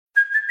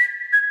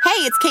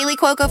it's Kaylee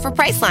Cuoco for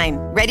Priceline.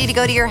 Ready to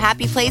go to your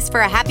happy place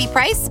for a happy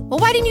price? Well,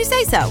 why didn't you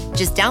say so?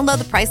 Just download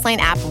the Priceline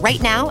app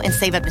right now and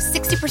save up to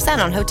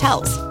 60% on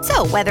hotels.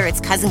 So whether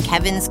it's Cousin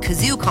Kevin's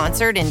Kazoo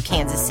Concert in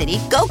Kansas City,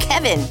 go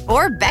Kevin,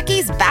 or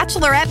Becky's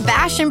Bachelorette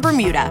Bash in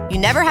Bermuda, you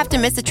never have to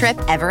miss a trip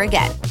ever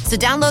again. So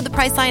download the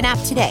Priceline app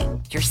today.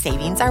 Your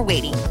savings are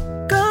waiting.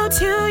 Go to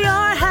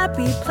your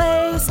happy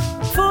place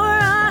for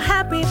a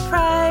happy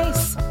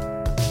price.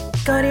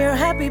 Go to your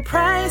happy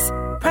price,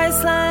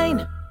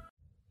 Priceline.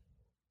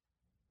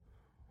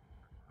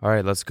 All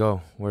right, let's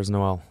go. Where's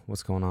Noel?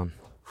 What's going on?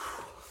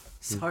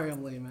 Sorry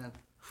I'm late, man.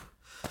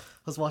 I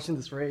was watching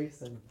this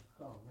race and,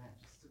 oh man,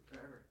 it just took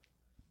forever.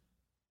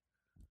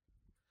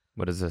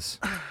 What is this?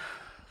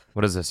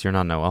 What is this? You're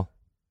not Noel.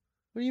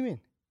 What do you mean?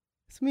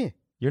 It's me.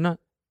 You're not...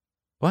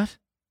 What?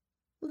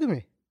 Look at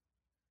me.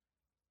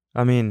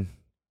 I mean,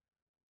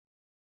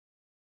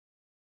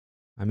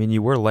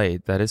 you were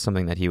late. That is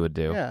something that he would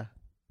do. Yeah.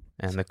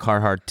 And the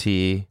Carhartt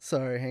tee.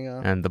 Sorry, hang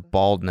on. And the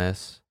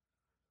baldness.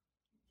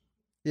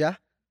 Yeah?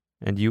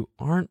 And you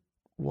aren't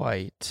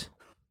white.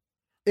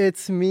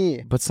 It's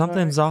me. But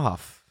something's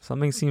off.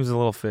 Something seems a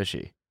little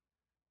fishy.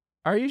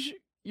 Are you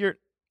you're...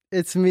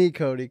 It's me,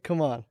 Cody.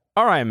 Come on.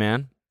 All right,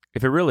 man.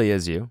 If it really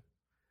is you,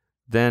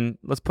 then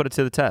let's put it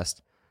to the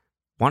test.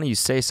 Why don't you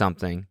say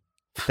something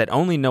that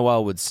only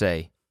Noel would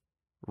say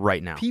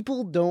right now?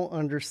 People don't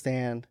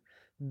understand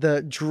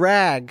the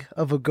drag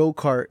of a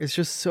go-kart is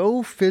just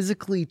so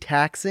physically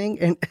taxing,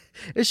 and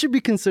it should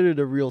be considered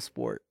a real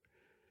sport.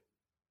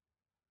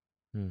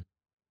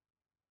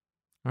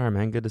 All right,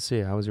 man. Good to see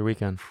you. How was your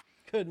weekend?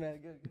 Good, man.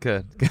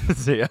 Good. Good to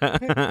see you. What's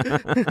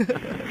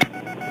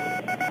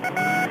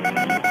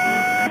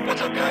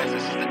up, guys?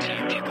 This is the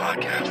TMG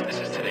Podcast. This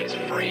is today's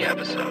free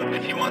episode.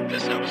 If you want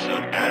this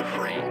episode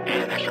ad-free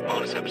and an extra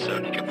bonus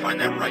episode, you can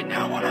find that right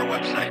now on our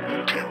website,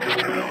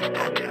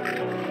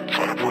 TMGstudios.tv.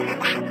 Sign up for a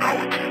membership now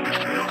at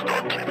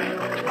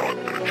TMGstudios.tv. And if not,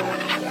 then enjoy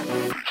this one.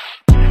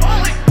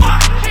 Holy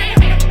fuck,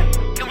 Jamie!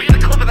 Can we get a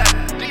clip of that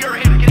deer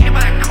getting hit by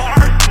that car?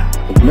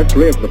 The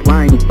mystery of the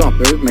flying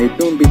saucers may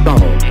soon be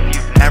solved. If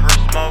you've never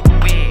smoked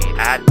weed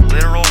at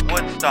literal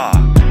Woodstock,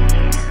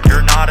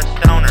 you're not a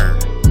stoner.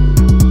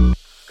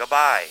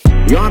 Goodbye.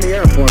 The Army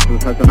Air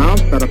Forces has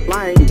announced that a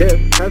flying disc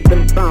has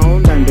been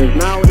found and is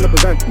now in the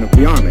possession of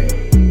the Army.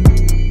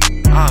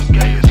 I'm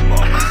gay as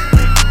fuck.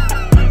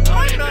 I'm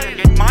trying to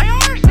get my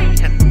arse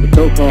eaten. The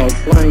so-called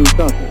flying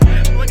saucer.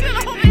 Look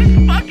at all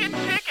these fucking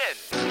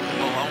chickens.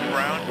 Malone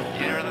Brown, you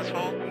hear this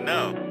hole?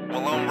 No.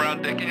 Malone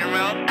Brown dick in your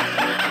mouth?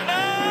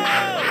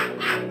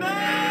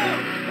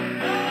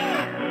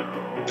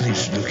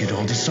 Please look at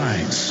all the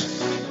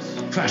signs.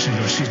 Fasten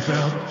your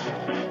seatbelt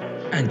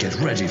and get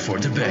ready for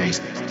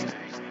debate.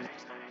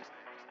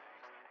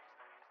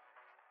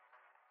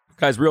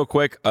 Guys, real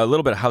quick, a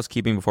little bit of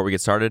housekeeping before we get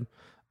started.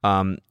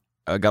 I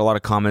got a lot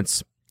of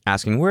comments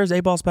asking, where's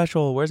A-Ball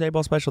Special? Where's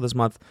A-Ball Special this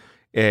month?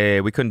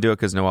 We couldn't do it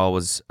because Noel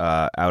was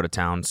out of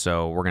town,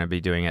 so we're going to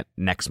be doing it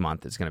next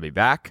month. It's going to be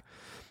back.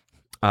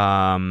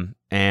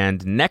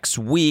 And next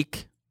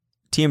week,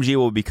 TMG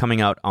will be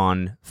coming out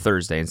on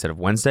Thursday instead of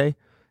Wednesday,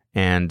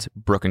 and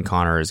Brooke and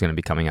Connor is going to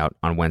be coming out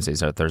on Wednesday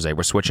instead of Thursday.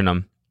 We're switching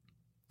them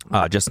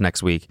just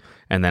next week,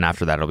 and then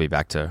after that, it'll be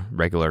back to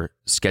regular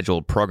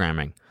scheduled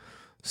programming.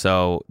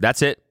 So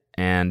that's it,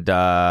 and,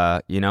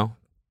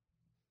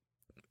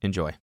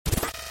 enjoy.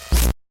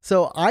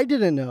 So I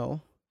didn't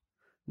know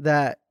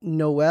that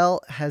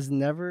Noel has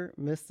never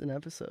missed an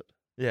episode.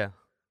 Yeah.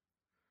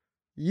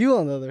 You,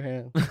 on the other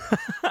hand.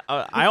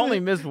 I only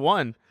missed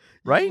one,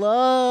 right?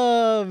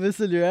 Love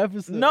missing your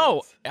episodes.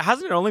 No,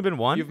 hasn't it only been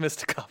one? You've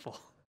missed a couple.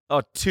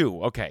 Oh,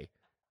 two. Okay.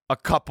 A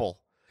couple.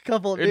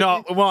 Couple.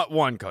 No,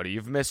 one, Cody.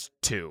 You've missed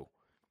two.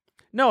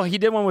 No, he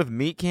did one with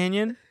Meat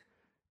Canyon.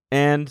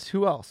 And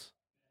who else?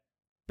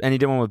 And he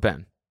did one with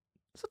Ben.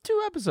 So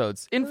 2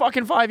 episodes in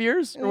fucking 5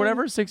 years or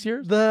whatever, 6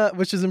 years.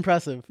 Which is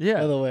impressive, yeah,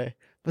 by the way.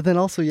 But then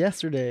also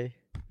yesterday,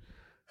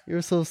 you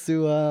were supposed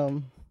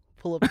to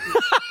pull up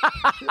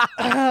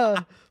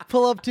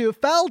to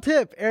Foul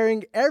Tip,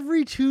 airing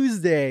every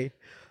Tuesday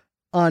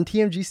on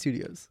TMG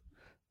Studios.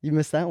 You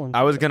missed that one.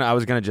 I was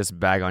gonna just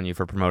bag on you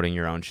for promoting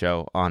your own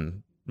show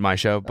on my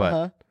show,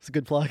 but it's a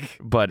good plug.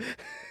 But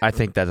I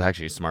think that's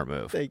actually a smart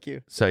move. Thank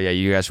you. So yeah,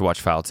 you guys should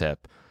watch Foul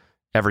Tip.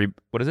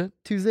 What is it?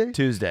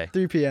 Tuesday.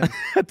 3 p.m.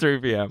 3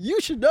 p.m. You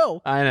should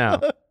know. I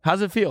know.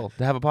 How's it feel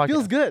to have a podcast?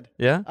 Feels good.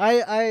 Yeah?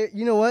 I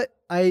you know what?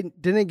 I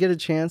didn't get a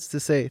chance to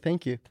say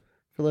thank you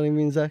for letting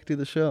me and Zach do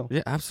the show.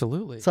 Yeah,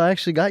 absolutely. So I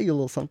actually got you a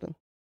little something.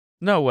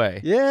 No way.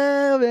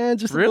 Yeah, man.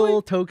 Just really? a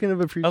little token of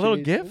appreciation. A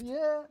little gift?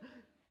 Yeah.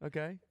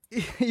 Okay.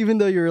 Even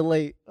though you were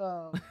late.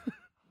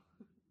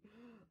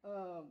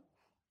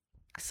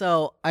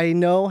 So I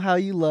know how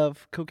you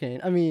love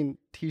cocaine. I mean,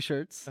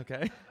 t-shirts.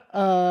 Okay.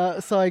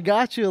 So I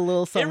got you a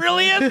little something. It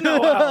really is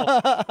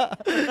Noel.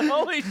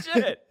 Holy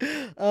shit.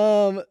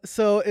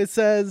 So it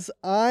says,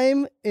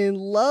 I'm in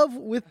love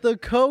with the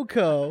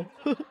cocoa.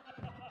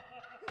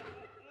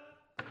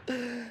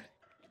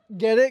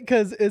 Get it?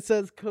 Because it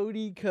says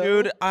Cody Co.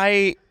 Dude,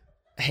 I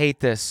hate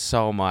this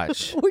so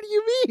much. What do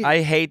you mean?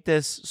 I hate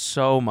this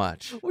so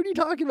much. What are you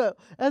talking about?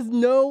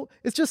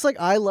 It's just like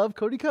I love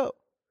Cody Ko.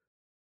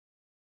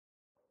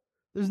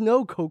 There's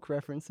no Coke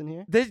reference in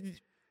here.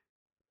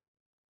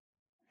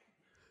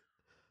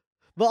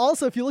 But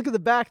also, if you look at the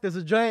back, there's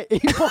a giant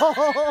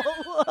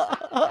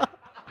 8-ball.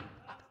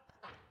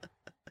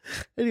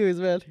 Anyways,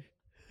 man,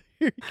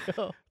 here you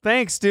go.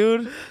 Thanks,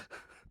 dude.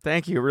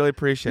 Thank you. Really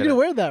appreciate You're it. gonna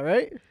wear that,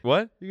 right?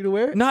 What? You're gonna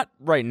wear it? Not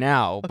right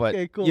now, but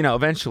Okay, cool.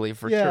 eventually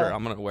for Yeah. sure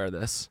I'm gonna wear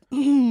this.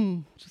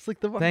 Just like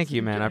the. Thank you,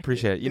 varsity man. I jacket.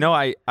 appreciate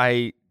it.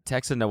 I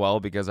texted Noel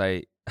because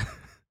I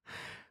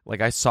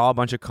I saw a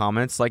bunch of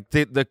comments like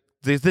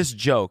this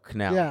joke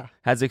now Yeah.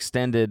 has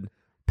extended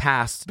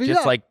past But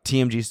just yeah. like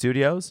TMG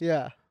Studios,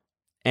 Yeah.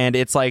 and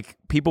it's like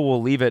people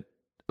will leave it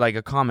like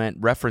a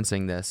comment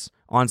referencing this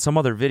on some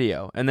other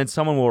video, and then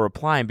someone will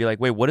reply and be like,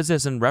 "Wait, what is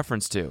this in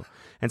reference to?"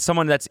 And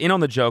someone that's in on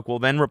the joke will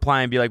then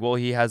reply and be like, "Well,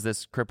 he has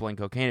this crippling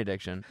cocaine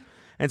addiction."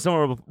 And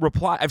someone will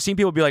reply. I've seen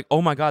people be like,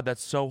 "Oh my god,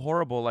 that's so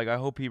horrible. Like, I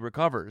hope he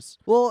recovers."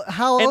 Well,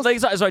 how And else? like,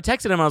 so I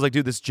texted him. I was like,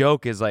 "Dude, this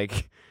joke is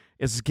like,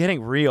 it's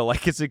getting real.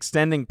 Like, it's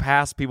extending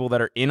past people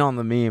that are in on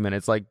the meme, and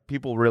it's like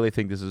people really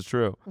think this is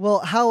true." Well,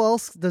 how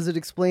else does it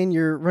explain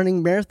you're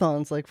running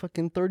marathons like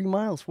fucking 30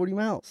 miles, 40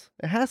 miles?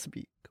 It has to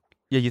be.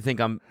 Yeah, you think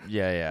I'm?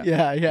 Yeah.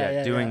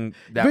 Yeah. Doing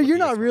that, But would you're be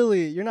not explain-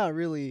 really. You're not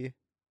really.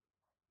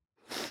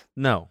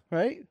 No,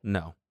 Right? no.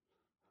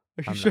 Are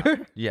you I'm sure?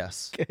 not.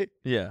 Yes. Okay.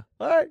 Yeah.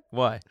 All right.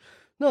 Why?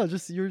 No,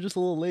 you were just a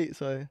little late,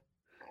 so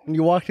when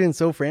you walked in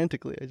so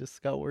frantically, I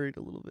just got worried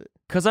a little bit.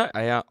 Because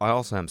I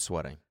also am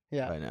sweating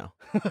Yeah. right now.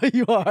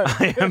 You are.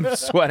 I am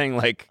sweating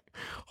like,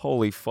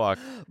 holy fuck.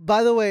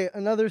 By the way,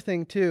 another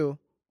thing too,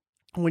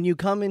 when you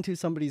come into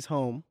somebody's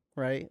home,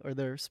 right, or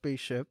their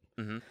spaceship,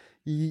 Mhm.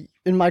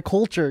 in my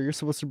culture, you're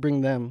supposed to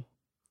bring them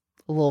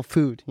a little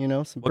food,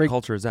 some What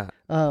culture is that?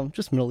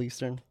 just Middle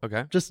Eastern,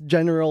 Okay. just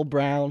General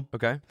Brown.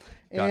 Okay.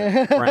 Got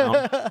it.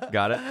 Brown.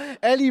 Got it.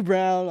 Eddie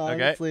Brown, Okay.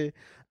 honestly.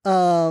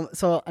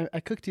 So I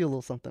cooked you a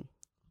little something.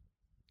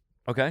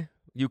 Okay.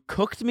 You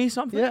cooked me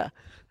something? Yeah.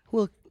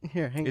 Well,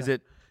 here, hang Is on.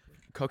 it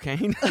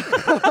cocaine?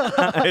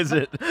 Is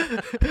it?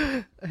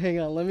 Hang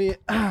on, let me.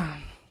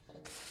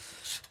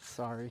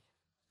 Sorry.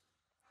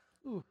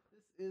 Ooh,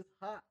 this is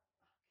hot.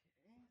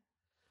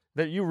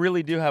 That you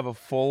really do have a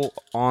full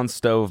on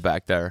stove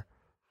back there.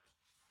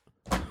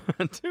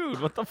 Dude,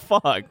 what the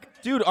fuck?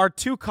 Dude, our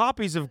 2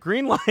 copies of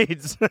Green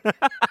Lights.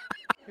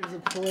 Here's a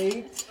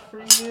plate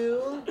for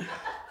you.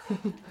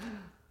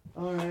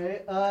 All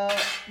right.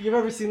 You've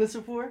ever seen this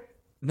before?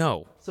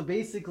 No, So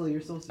basically, you're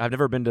supposed to. I've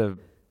never been to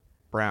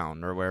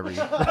Brown or wherever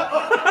you.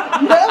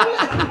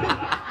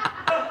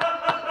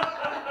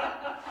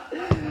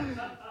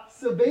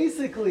 So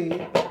basically,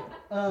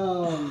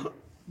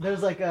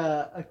 there's like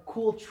a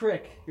cool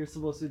trick you're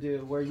supposed to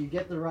do where you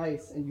get the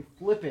rice and you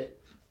flip it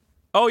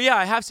Oh yeah,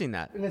 I have seen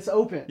that. and it's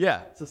open.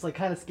 Yeah. So it's like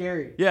kind of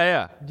scary. Yeah,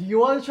 yeah. Do you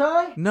want to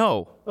try?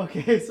 No,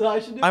 Okay, so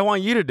I should do. I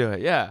want you to do it.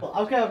 Yeah.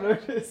 I'm kind of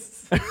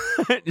nervous.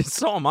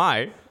 So am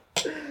I.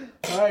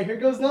 All right, here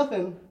goes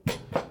nothing. Oh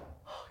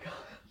god.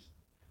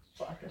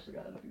 Fuck, I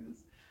forgot how to do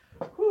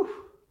this. Whew.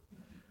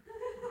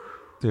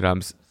 Dude,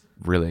 I'm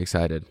really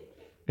excited.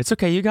 It's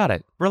okay, you got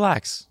it.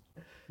 Relax.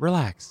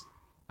 Relax.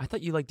 I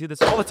thought you do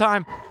this all the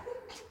time.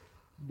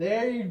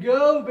 There you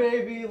go,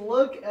 baby.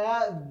 Look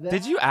at that.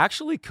 Did you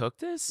actually cook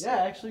this? Yeah,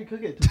 actually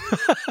cook it.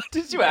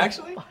 Did you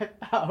actually? 5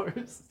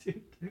 hours, dude.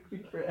 It took me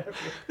forever.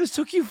 This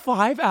took you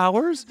 5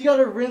 hours? You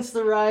gotta rinse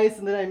the rice,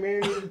 and then I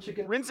marinated the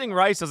chicken. Rinsing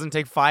rice doesn't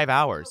take 5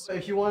 hours.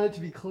 If you want it to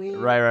be clean,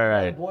 Right.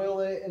 you gotta boil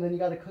it, and then you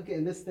gotta cook it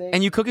in this thing.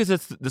 And you cook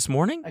this this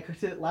morning? I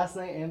cooked it last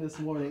night and this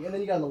morning, and then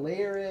you gotta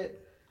layer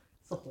it.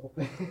 It's the whole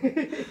thing.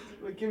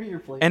 Wait, give me your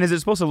plate. And is it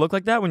supposed to look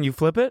like that when you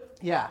flip it?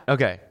 yeah,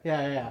 Okay.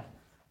 yeah.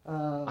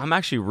 I'm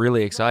actually really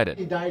Any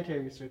excited. dietary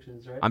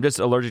restrictions, right? I'm just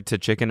allergic to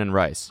chicken and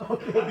rice.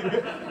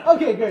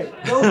 Okay, great.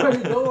 Don't worry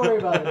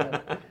about it.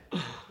 Then. I'm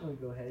gonna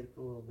go ahead and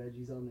put a little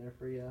veggies on there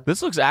for you.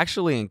 This looks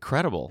actually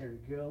incredible. There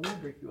we go. Let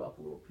me break you off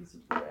a little piece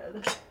of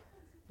bread.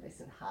 Nice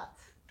and hot.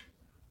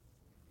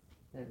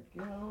 There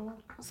we go.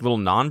 It's a little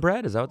naan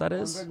bread? Is that what that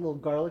is? A little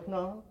garlic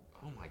naan.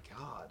 Oh my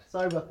god.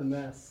 Sorry about the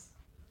mess.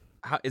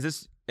 How is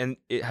this? And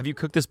have you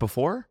cooked this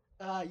before?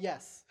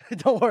 Yes.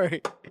 Don't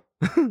worry.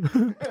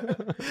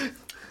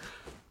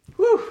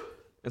 Whew.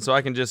 And so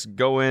I can just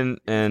go in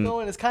and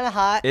Going. It's kind of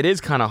hot. it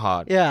is kind of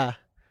hot. Yeah.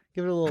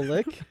 Give it a little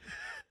lick.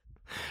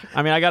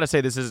 I mean, I gotta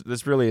say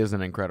this really is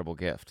an incredible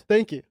gift.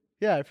 Thank you.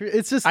 Yeah.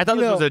 It's just. I thought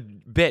you this know, was a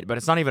bit, but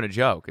it's not even a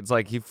joke. It's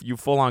like you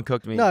full on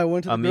cooked me No, I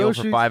went to a the meal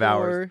for grocery 5 store.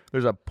 hours.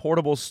 There's a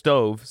portable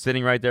stove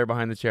sitting right there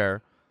behind the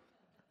chair.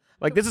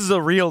 Like this is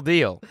a real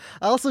deal.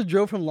 I also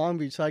drove from Long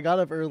Beach, so I got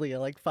up early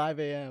at like 5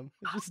 a.m.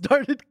 I just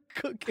started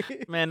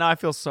cooking. Man, now I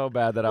feel so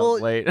bad that I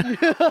was late.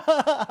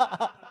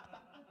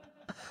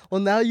 Well,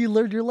 now you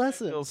learned your I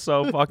lesson. feel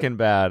so fucking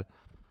bad.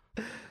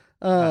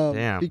 God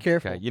damn. Be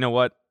careful. Okay, you know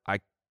what?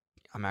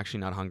 I'm actually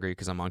not hungry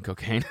because I'm on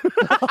cocaine. Damn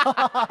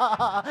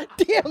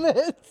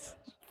it!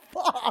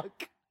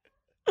 Fuck.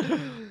 Let's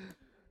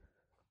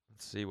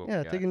see what Yeah,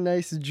 we got. take a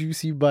nice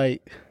juicy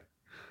bite.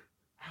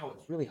 Wow,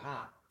 it's really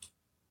hot.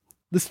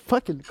 This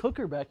fucking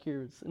cooker back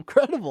here is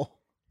incredible.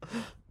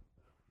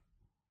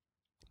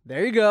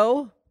 There you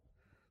go.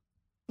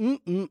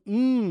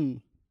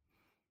 Mm-mm-mm.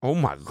 Oh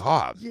my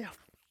god. Yeah.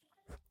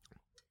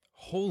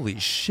 Holy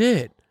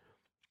shit.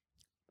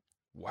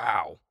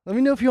 Wow. Let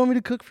me know if you want me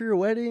to cook for your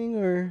wedding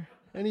or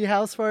any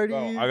house parties.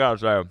 Oh, I gotta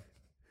say,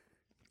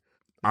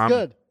 I'm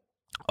Good.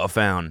 a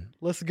fan.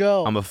 Let's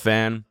go. I'm a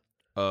fan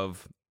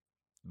of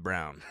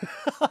Brown.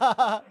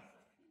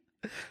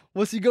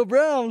 Once you go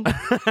brown,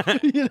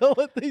 you know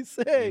what they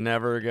say.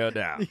 Never go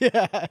down.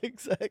 Yeah,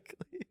 exactly.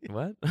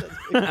 What?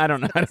 I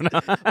don't know.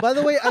 By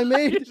the way, I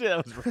made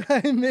That was ra-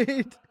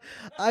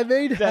 I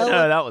made no,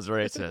 hella that was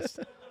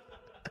racist.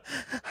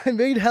 I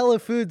made hella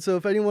food, so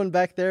if anyone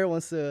back there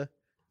wants to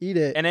eat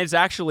it. And it's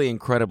actually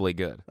incredibly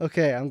good.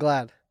 Okay, I'm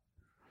glad.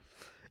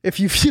 If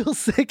you feel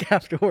sick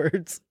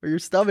afterwards or your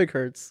stomach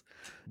hurts,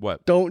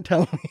 What? don't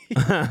tell me.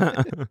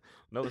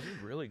 No, this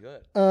is really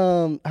good.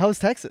 How's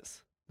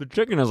Texas? The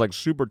chicken is like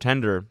super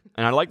tender,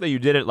 and I like that you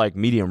did it like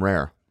medium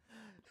rare.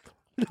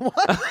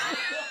 What?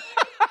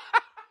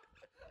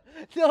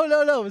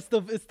 No. It's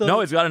the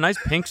No, it's got a nice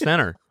pink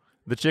center.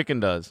 The chicken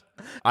does.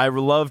 I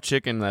love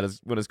chicken that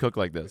is when it's cooked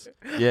like this.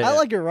 Yeah, I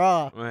like it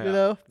raw. Yeah. You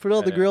know, put it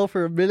on the Yeah. grill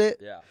for a minute.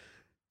 Yeah.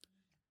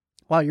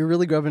 Wow, you're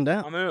really grubbing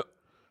I down. mean,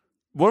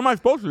 what am I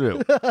supposed to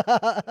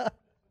do?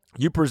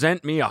 You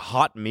present me a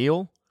hot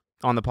meal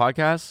on the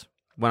podcast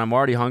when I'm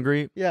already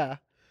hungry, Yeah,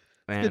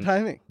 and good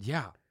timing.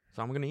 yeah,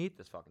 so I'm gonna eat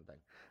this fucking thing.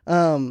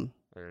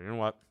 You know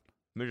what?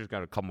 We just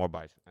got a couple more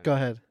bites. Go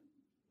ahead.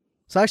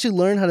 So I actually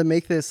learned how to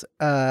make this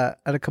at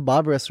a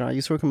kebab restaurant. I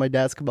used to work at my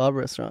dad's kebab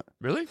restaurant.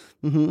 Really?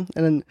 And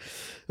then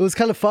it was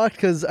kind of fucked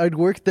because I'd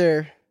work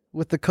there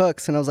with the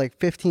cooks and I was like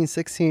 15,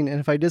 16. And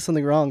if I did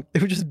something wrong, they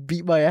would just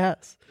beat my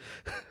ass.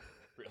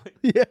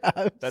 Really?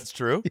 Yeah. That's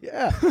true.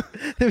 Yeah.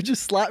 They would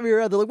just slap me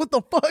around. They're like, what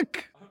the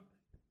fuck?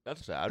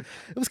 That's sad.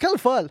 It was kind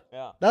of fun.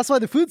 Yeah. That's why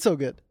the food's so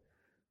good.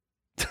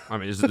 I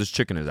mean, this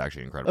chicken is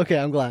actually incredible. Okay,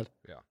 I'm glad.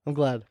 Yeah. I'm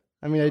glad.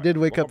 I mean, I did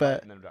wake One up more bite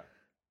at and then I'm done.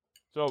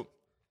 So,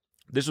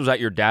 this was at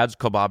your dad's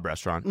kebab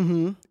restaurant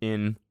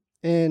in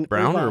in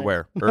Brown or Irvine.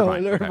 where? No,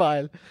 Irvine, in okay.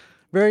 Irvine.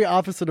 Very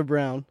opposite of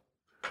Brown.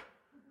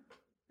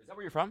 Is that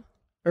where you're from?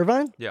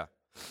 Irvine? Yeah.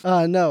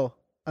 No.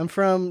 I'm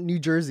from New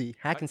Jersey,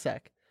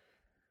 Hackensack.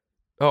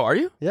 Oh, are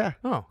you? Yeah.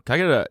 Oh, can I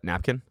get a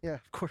napkin? Yeah,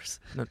 of course.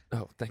 No.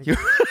 Oh, thank you.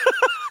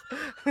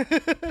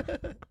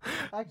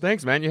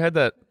 Thanks, man. You had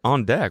that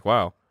on deck.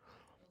 Wow.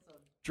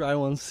 Dry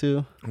ones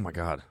too. Oh my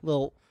god.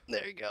 Little.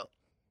 There you go.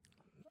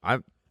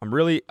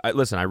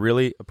 Listen, I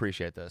really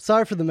appreciate this.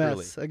 Sorry for the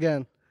mess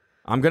again.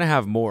 I'm gonna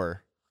have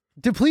more.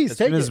 Dude, please As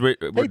take soon as it. we're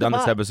Take done the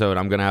this pot. episode,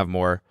 I'm gonna have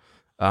more.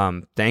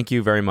 Thank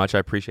you very much. I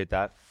appreciate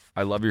that.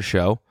 I love your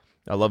show.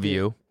 I love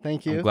you.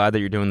 Thank you. I'm glad that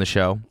you're doing the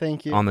show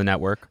Thank you. on the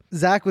network.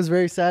 Zach was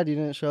very sad you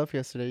didn't show up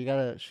yesterday. You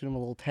gotta shoot him a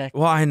little text.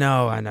 Well, I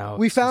know.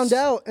 We found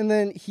out, and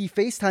then he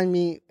FaceTimed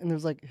me, and there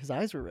was like his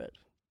eyes were red.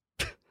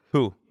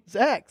 Who?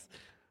 Zach's.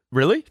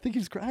 Really? I think he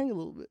was crying a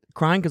little bit.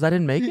 Crying because I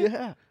didn't make it?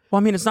 Yeah. Well,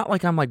 I mean, it's not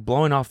like I'm like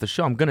blowing off the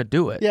show. I'm gonna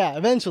do it. Yeah.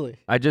 Eventually.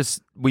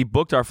 We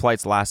booked our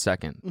flights last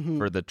second Mm-hmm.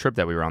 for the trip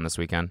that we were on this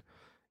weekend,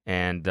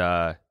 and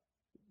the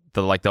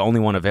only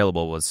one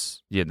available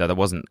was that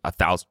wasn't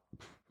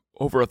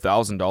over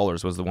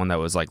 $1,000 was the one that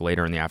was like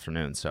later in the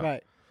afternoon. So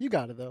Right. You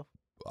got it though.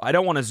 I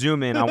don't want to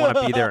zoom in. I want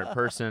to be there in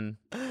person.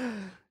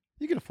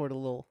 You can afford a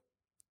little.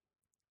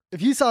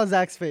 If you saw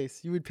Zach's face,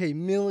 you would pay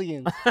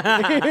millions.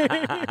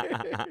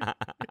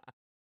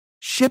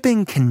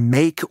 Shipping can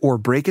make or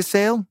break a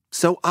sale,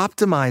 so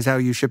optimize how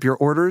you ship your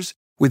orders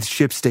with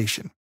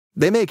ShipStation.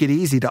 They make it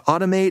easy to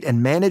automate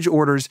and manage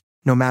orders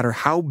no matter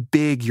how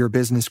big your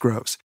business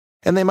grows.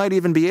 And they might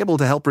even be able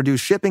to help reduce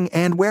shipping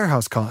and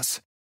warehouse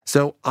costs.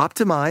 So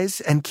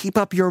optimize and keep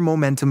up your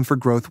momentum for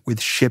growth with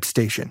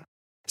ShipStation.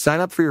 Sign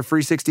up for your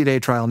free 60-day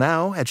trial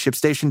now at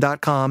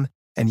ShipStation.com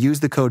and use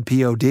the code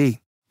POD.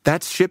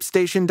 That's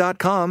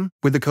ShipStation.com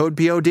with the code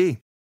POD.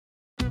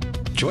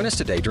 Join us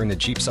today during the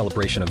Jeep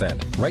Celebration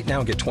event. Right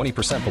now, get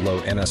 20% below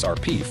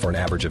MSRP for an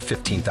average of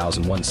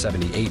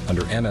 $15,178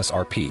 under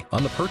MSRP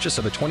on the purchase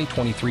of a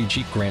 2023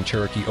 Jeep Grand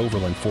Cherokee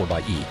Overland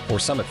 4xE or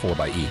Summit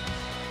 4xE.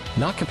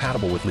 Not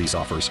compatible with lease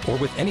offers or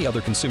with any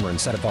other consumer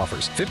incentive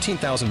offers.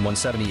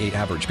 $15,178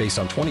 average based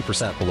on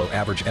 20% below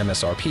average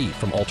MSRP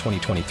from all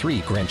 2023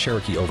 Grand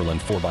Cherokee Overland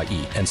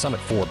 4xE and Summit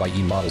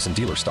 4xE models in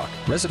dealer stock.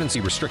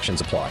 Residency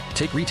restrictions apply.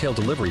 Take retail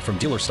delivery from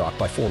dealer stock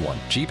by 4/1.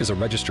 Jeep is a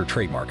registered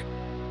trademark.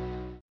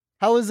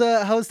 How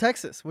was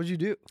Texas? What'd you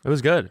do? It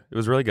was good. It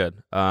was really good.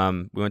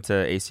 We went to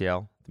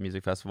ACL, the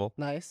music festival.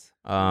 Nice.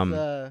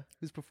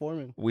 Who's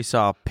performing? We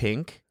saw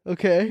Pink.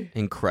 Okay.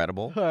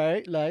 Incredible. All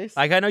right. Nice.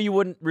 Like I know you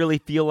wouldn't really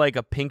feel like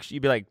a Pink.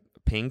 You'd be like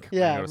Pink.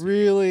 Yeah.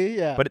 Really.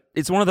 Yeah. But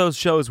it's one of those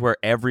shows where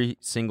every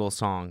single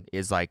song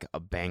is like a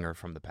banger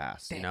from the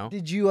past. You know.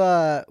 Did you?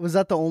 Was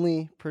that the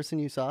only person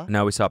you saw?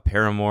 No, we saw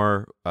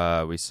Paramore.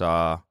 We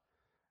saw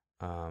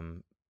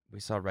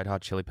Red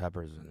Hot Chili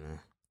Peppers.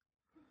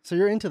 So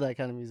you're into that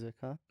kind of music,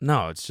 huh?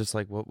 No, it's just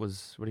like what do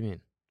you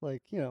mean?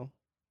 Like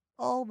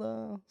all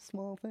the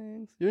small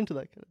things. You're into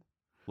that kind of.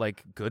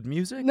 Like good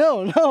music?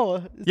 No.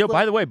 It's Yo, like-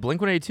 by the way,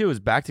 Blink-182 is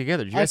back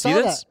together. Did you I guys see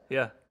saw this? that.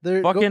 Yeah.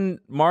 they're Fucking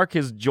Mark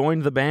has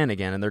joined the band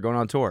again, and they're going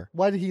on tour.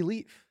 Why did he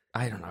leave?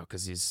 I don't know,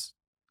 because he's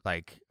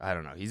like, I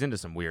don't know. He's into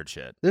some weird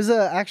shit. There's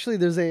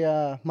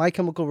a My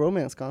Chemical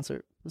Romance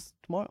concert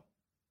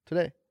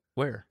today,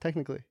 Where?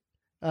 technically,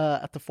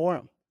 at the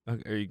Forum.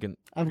 Okay, are you going?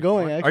 I'm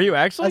going. Actually, Are you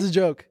actually? as a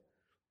joke?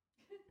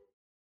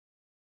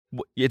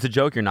 It's a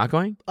joke. You're not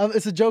going?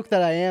 It's a joke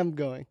that I am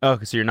going. Oh,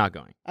 so you're not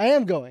going? I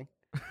am going,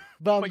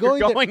 but I'm But you're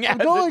going. going there. as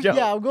I'm going. a joke.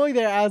 Yeah, I'm going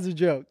there as a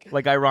joke.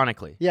 Like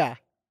ironically. Yeah,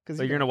 because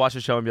So you're gonna watch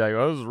the show and be like,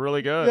 "Oh, this is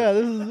really good." Yeah,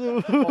 this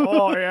is.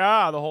 Oh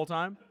yeah, the whole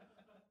time.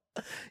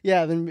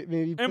 Yeah, then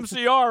maybe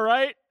MCR,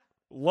 right?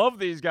 Love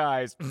these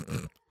guys.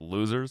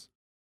 Losers.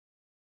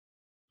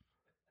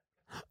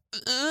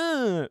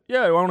 Yeah,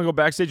 I want to go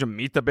backstage and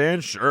meet the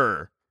band.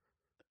 Sure.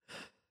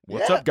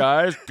 What's Yeah. up,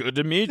 guys? Good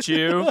to meet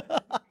you.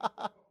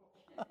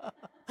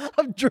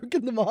 I'm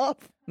jerking them off.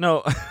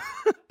 No.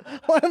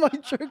 Why am I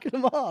jerking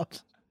them off?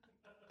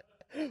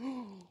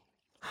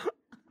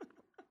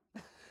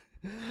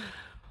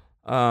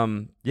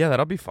 Yeah,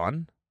 that'll be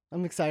fun.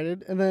 I'm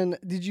excited. And then,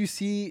 did you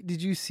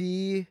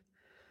see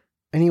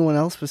anyone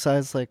else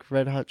besides like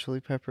Red Hot Chili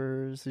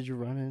Peppers? Did you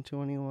run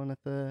into anyone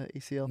at the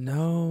ACL?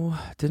 No,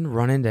 didn't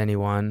run into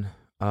anyone.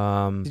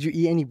 Did you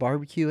eat any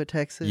barbecue at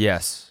Texas?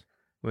 Yes.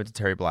 Went to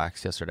Terry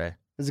Black's yesterday.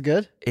 Is it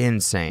good?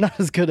 Insane. Not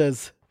as good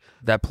as.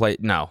 That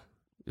plate, no,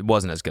 it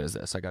wasn't as good as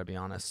this. I gotta be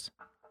honest.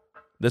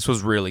 This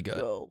was really good.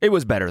 No. It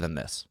was better than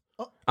this.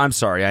 Oh. I'm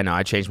sorry, I know,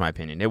 I changed my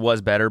opinion. It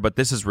was better, but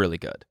this is really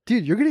good.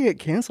 Dude, you're gonna get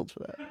canceled for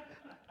that.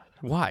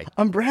 Why?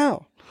 I'm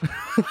brown.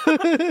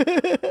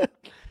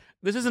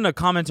 This isn't a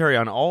commentary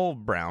on all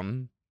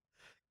brown.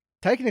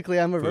 Technically,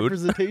 I'm a Food.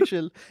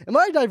 representation. Am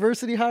I a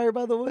diversity hire,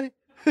 by the way,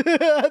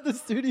 at the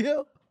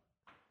studio?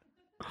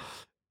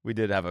 We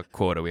did have a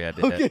quota we had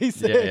to hit. Okay,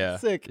 sick, Yeah.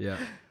 sick. Yeah.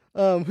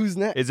 Who's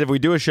next? Is if we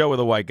do a show with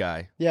a white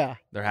guy, Yeah,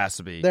 there has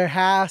to be. there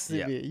has to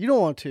Yeah. be. You don't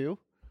want to.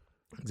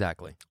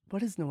 Exactly.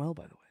 What is Noel,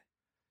 by the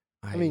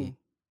way? I mean,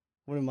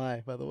 what am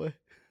I, by the way?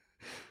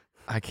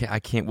 I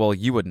can't. Well,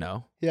 you would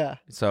know. Yeah,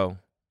 So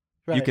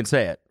you right. can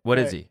say it. What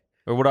is Right. he?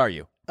 Or what are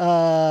you?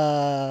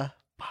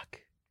 Fuck.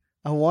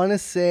 I want to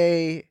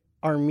say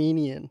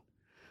Armenian.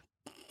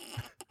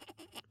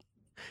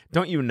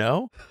 Don't you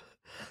know?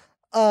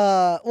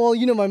 Well,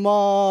 you know my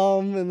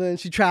mom, and then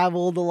she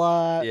traveled a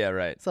lot. Yeah,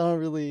 right. So I don't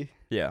really.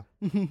 Yeah.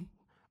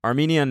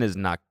 Armenian is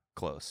not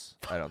close,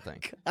 I don't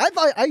think.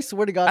 I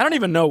swear to God. I don't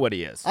even know what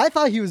he is. I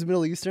thought he was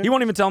Middle Eastern. He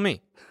won't even tell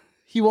me.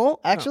 He won't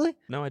actually.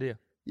 No idea.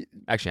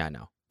 Actually, I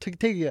know.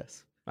 Take a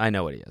guess. I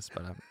know what he is,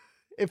 but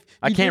If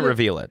I you can't did it-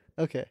 reveal it.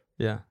 Okay.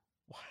 Yeah.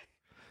 Why?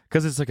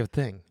 Because it's like a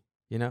thing,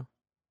 you know?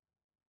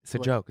 It's a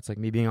What? joke. It's like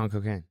me being on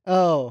cocaine.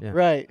 Oh, Yeah.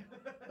 right.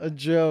 A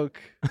joke.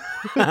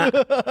 By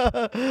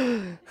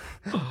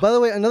the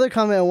way, another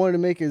comment I wanted to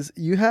make is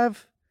you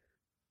have,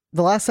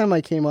 the last time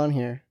I came on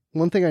here,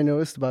 one thing I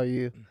noticed about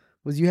you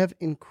was you have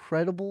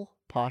incredible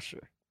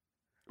posture.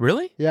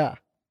 Really? Yeah.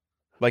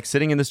 Like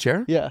sitting in this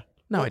chair? Yeah.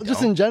 No, I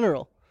Just don't. in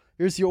general.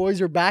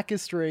 Your back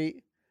is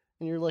straight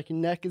and your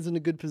neck is in a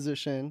good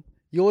position.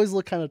 You always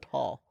look kind of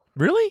tall.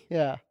 Really?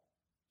 Yeah.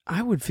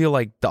 I would feel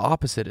like the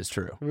opposite is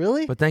true.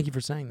 Really? But thank you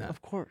for saying that.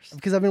 Of course.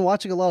 Because I've been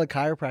watching a lot of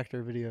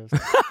chiropractor videos.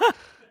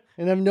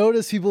 And I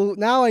notice people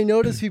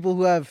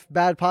who have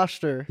bad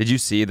posture. Did you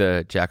see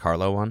the Jack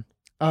Harlow one?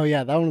 Oh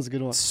yeah, that one was a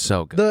good one.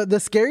 So good. The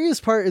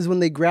scariest part is when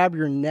they grab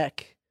your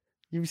neck.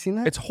 You've seen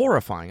that? It's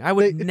horrifying. I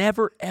would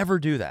never, ever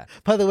do that.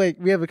 By the way,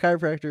 we have a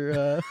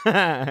chiropractor.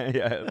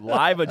 Yeah,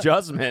 live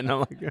adjustment. I'm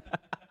like,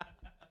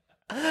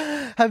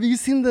 Have you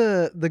seen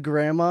the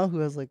grandma who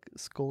has like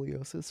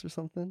scoliosis or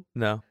something?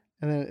 no.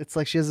 And then it's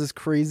like she has this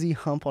crazy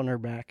hump on her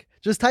back.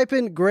 Just type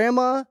in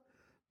grandma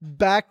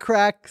back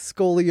crack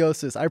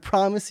scoliosis. I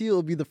promise you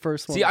it'll be the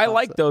first one. See, that I pops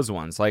like up. those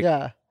ones. Like,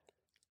 Yeah.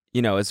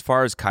 you know, as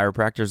far as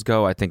chiropractors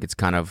go, I think it's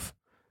kind of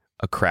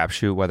a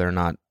crapshoot whether or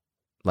not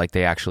like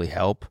they actually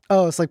help.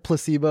 Oh, it's like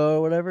placebo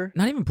or whatever.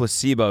 Not even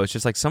placebo. It's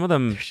just like some of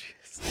them.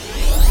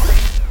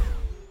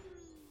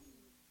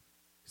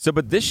 So,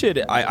 but this shit,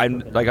 I'm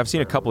like, I've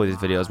seen a couple of these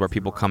videos where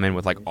people come in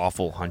with like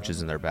awful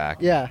hunches in their back.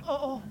 Yeah.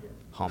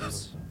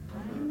 Humps.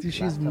 Dude,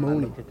 she's Last time I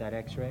moaning. looked at that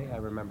X-ray, I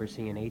remember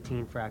seeing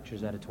 18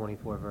 fractures out of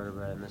 24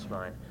 vertebrae in the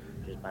spine.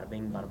 Just bada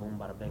bing, bada boom,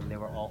 bada bing. They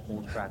were all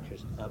old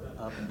fractures, up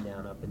and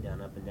down, up and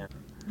down, up and down.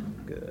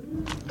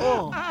 Good.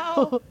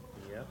 Oh.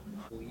 Yep.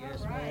 Oh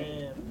yes,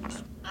 ma'am.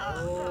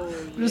 Oh,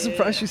 I'm just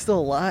surprised she's still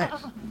alive.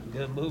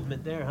 Good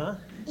movement there, huh?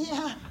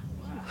 Yeah.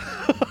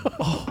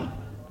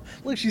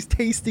 Look, she's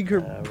tasting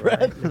her All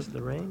breath. right, Miss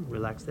Lorraine,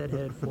 relax that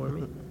head for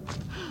me.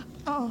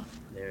 Oh.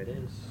 There it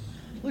is.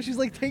 Look, she's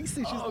like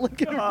tasting. She's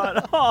looking at her.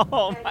 God.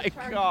 Oh my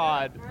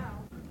God.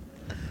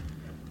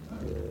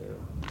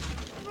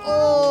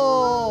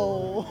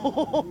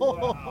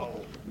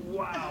 Oh.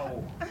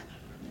 Wow.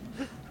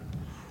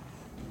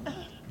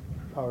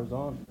 Power's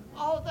on.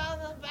 All down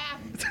the back.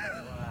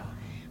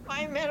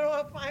 My middle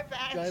of my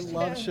back. I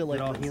love shit like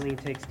But all this. healing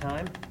takes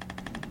time.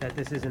 That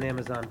this isn't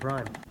Amazon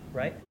Prime,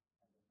 right?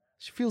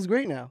 She feels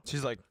great now.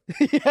 She's like,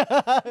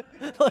 Yeah.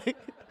 Like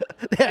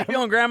 "You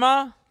feeling,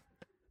 Grandma?"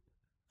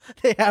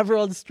 they have her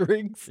on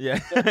strings. Yeah.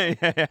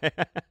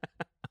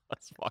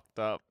 That's fucked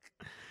up.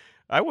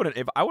 I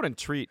wouldn't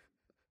treat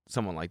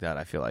someone like that.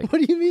 I feel like.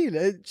 What do you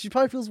mean? She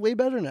probably feels way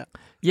better now.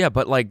 Yeah,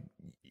 but like,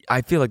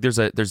 I feel like there's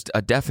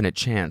a definite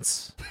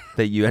chance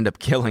that you end up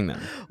killing them.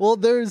 Well,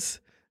 there's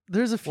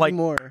a few Like-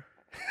 more.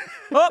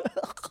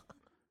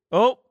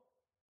 Oh,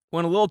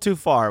 went a little too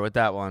far with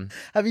that one.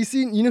 Have you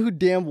seen? You know who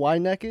Dan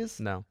Wineneck is?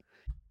 No,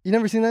 You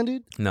never seen that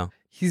dude? no.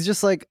 He's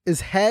just like his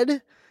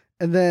head,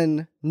 and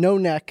then no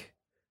neck,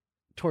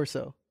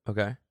 torso.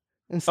 Okay.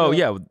 And so, Oh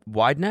yeah,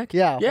 wide neck.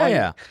 Yeah, yeah, wide yeah.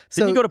 neck. Did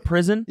So- he go to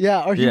prison?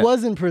 Yeah, or he Yeah.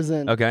 was in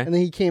prison. Okay. And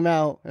then he came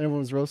out, and everyone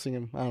was roasting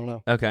him. I don't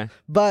know. Okay.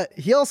 But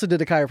he also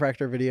did a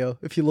chiropractor video.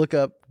 If you look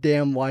up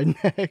 "damn wide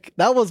neck,"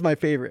 that was my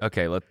favorite.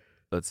 Okay.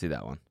 Let's see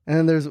that one. And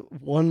then there's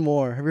one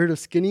more. Have you heard of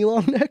Skinny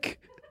Long Neck?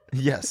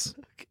 Yes.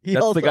 He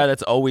That's also- the guy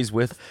that's always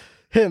with.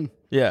 Him.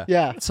 Yeah.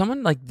 Yeah.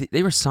 Someone like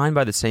they were signed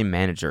by the same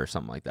manager or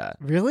something like that.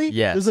 Really?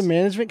 Yes. There's a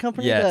management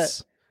company.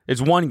 Yes.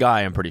 It's one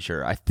guy, I'm pretty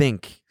sure. I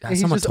think And he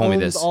someone just told me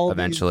owns this all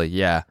eventually. these,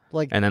 Yeah.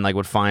 like- and then like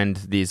would find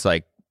these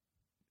like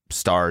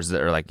stars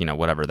that are like,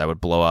 whatever, that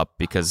would blow up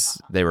because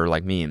they were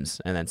like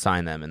memes and then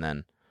sign them. And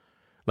then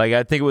like,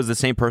 I think it was the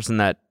same person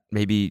that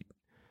maybe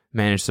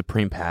managed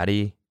Supreme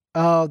Patty.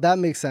 Oh, that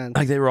makes sense.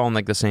 Like they were all in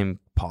like the same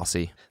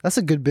posse. That's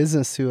a good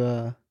business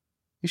to.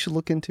 You should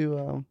look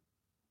into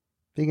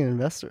being an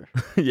investor.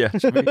 Yeah.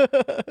 Should we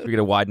get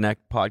a wide neck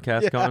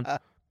podcast going? I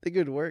think it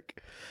would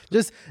work.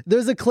 Just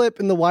there's a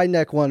clip in the wide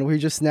neck one where he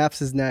just snaps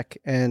his neck,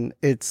 and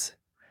it's,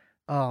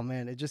 oh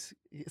man, it's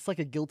like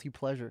a guilty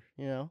pleasure,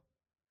 you know.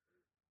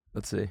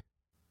 Let's see.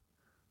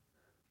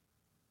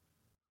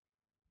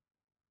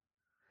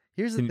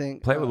 Here's the Can you thing.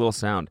 play it with a little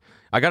sound.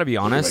 I got to be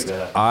honest.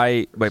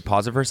 Wait,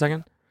 pause it for a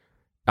second.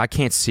 I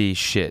can't see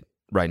shit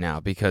right now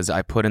because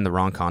I put in the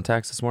wrong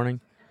contacts this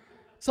morning.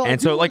 So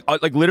And so like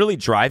literally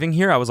driving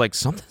here, I was like,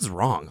 something's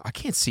wrong. I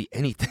can't see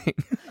anything.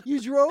 you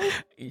drove.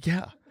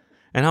 Yeah.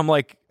 And I'm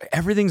like,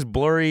 everything's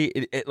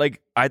blurry.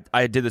 Like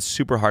I did this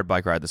super hard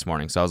bike ride this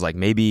morning. So I was like,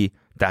 maybe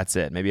that's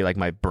it. Maybe like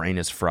my brain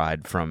is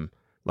fried from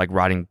like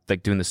riding,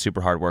 like doing the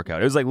super hard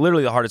workout. It was like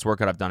literally the hardest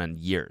workout I've done in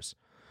years.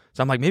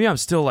 So I'm like, maybe I'm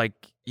still like,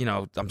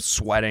 I'm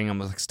sweating. I'm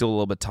like still a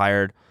little bit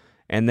tired.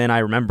 And then I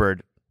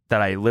remembered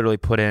that I literally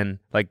put in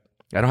like,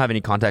 I don't have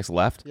any contacts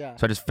left. Yeah.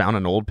 So I just found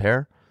an old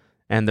pair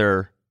and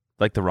they're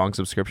like the wrong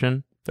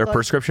subscription. They're Like-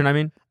 prescription, I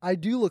mean. I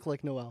do look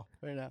like Noel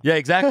right now. Yeah,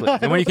 exactly.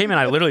 And when you came in,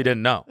 I literally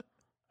didn't know.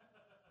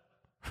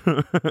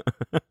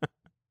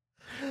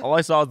 All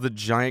I saw was the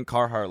giant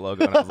Carhartt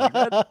logo, and I was like,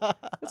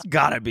 "That's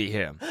gotta be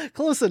him."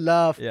 Close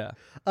enough. Yeah.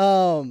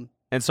 Um.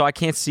 And so I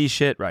can't see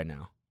shit right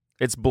now.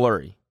 It's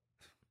blurry.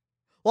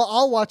 Well,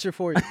 I'll watch it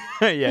for you.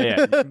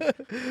 Yeah.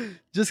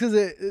 Just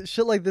because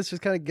shit like this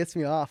just kind of gets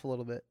me off a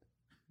little bit.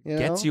 You know?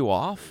 Gets you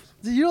off?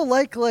 You don't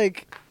like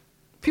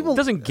people. It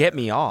doesn't get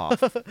me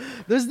off.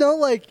 There's no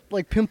like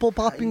pimple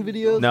popping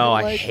videos. No, you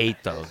I like?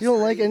 hate those. You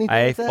don't like anything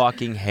I like that?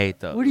 fucking hate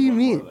those. What do you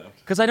mean?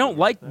 Because I don't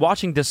like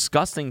watching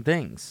disgusting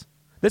things.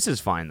 This is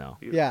fine though.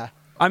 Yeah.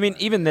 I mean,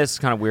 even this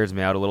kind of weirds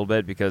me out a little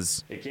bit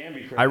because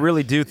I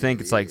really do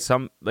think it's like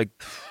some like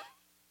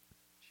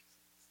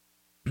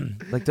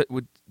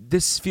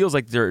this feels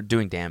like they're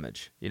doing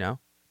damage.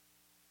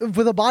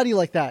 With a body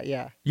like that,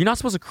 yeah. You're not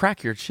supposed to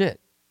crack your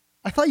shit.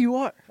 I thought you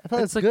are. I thought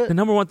That's that's like good. the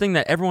number one thing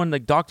that everyone,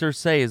 like doctors,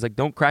 say is like,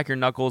 don't crack your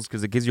knuckles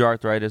because it gives you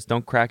arthritis.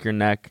 Don't crack your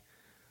neck.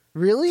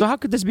 Really? So how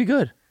could this be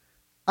good?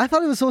 I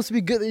thought it was supposed to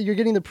be good. That you're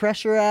getting the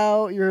pressure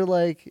out. You're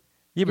like.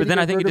 Yeah, but getting then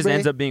your I think it just vertebrae.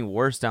 ends up being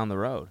worse down the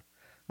road.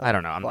 I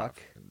don't know. I'm not a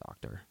fucking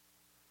doctor.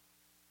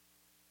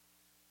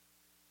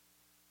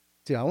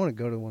 Dude, I want to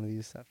go to one of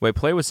these stuff. Wait,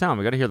 play with sound.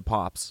 We got to hear the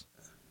pops.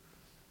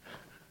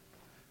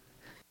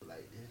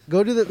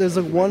 Go to there's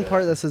like one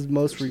part that says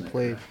most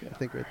replayed. I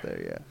think right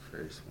there, yeah.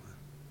 First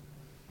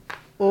one.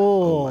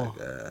 Oh, my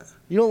God.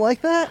 You don't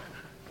like that?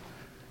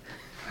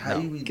 How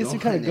you be Guess doing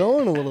you're kind of that?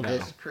 going a little bit.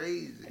 That's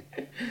crazy.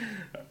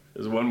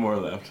 There's one more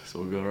left, so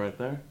we'll go right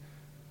there.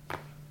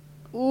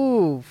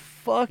 Ooh,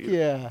 fuck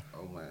yeah.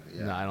 Oh my,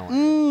 yeah. No, I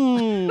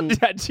don't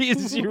like Yeah,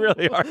 Jesus, you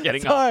really are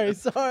getting sorry,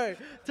 sorry.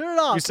 Turn it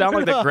off. You sound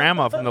Turn like it the off.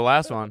 grandma from the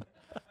last one.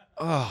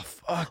 Oh,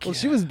 fuck. Well,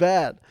 she was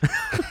bad.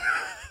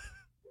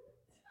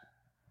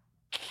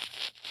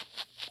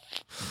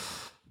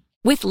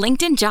 With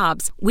LinkedIn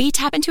Jobs, we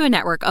tap into a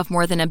network of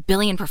more than 1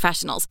 billion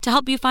professionals to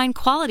help you find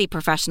quality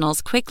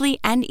professionals quickly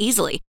and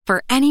easily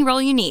for any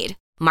role you need.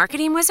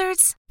 Marketing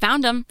wizards?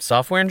 Found them.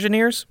 Software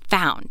engineers?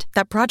 Found.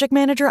 That project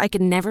manager I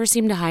could never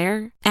seem to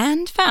hire?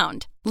 And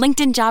found.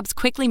 LinkedIn Jobs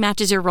quickly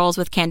matches your roles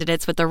with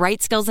candidates with the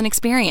right skills and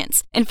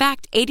experience. In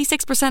fact,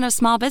 86% of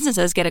small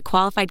businesses get a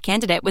qualified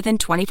candidate within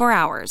 24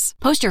 hours.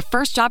 Post your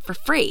first job for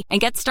free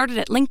and get started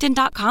at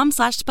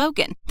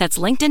linkedin.com/spoken. That's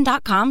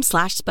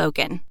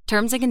linkedin.com/spoken.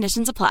 Terms and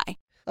conditions apply.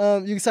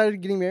 You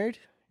excited getting married?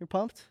 You're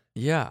pumped?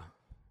 Yeah.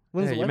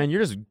 When's the Hey, wedding? man,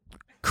 you're just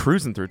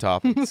cruising through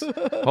topics.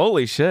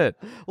 Holy shit.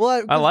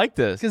 Well, I like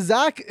this. Because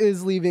Zach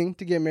is leaving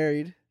to get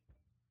married.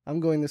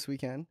 I'm going this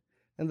weekend.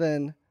 And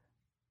then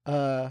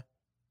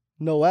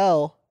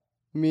Noel,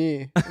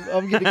 me,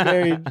 I'm getting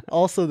married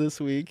also this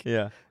week.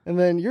 Yeah. And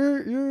then you're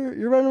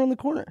right around the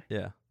corner.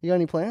 Yeah. You got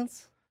any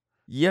plans?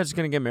 Yeah, just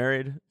gonna get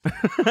married.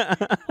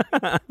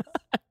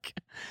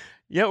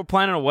 Yeah, we're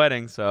planning a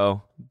wedding,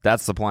 so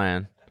that's the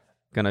plan.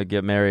 Gonna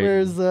get married.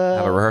 Where's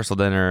have a rehearsal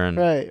dinner and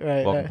right,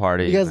 welcome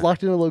party. You guys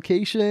locked in a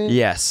location?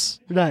 Yes.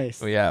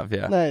 Nice. We have,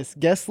 yeah. Nice.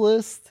 Guest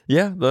list?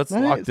 Yeah, that's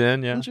Nice. locked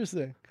in. Yeah.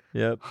 Interesting.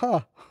 Yep.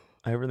 Huh.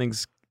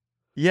 Everything's.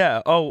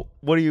 Yeah. Oh,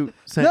 what are you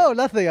saying? No,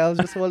 nothing. I was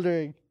just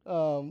wondering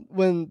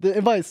when the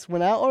invites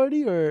went out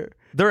already, or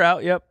They're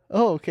out. Yep.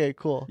 oh, okay,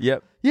 cool.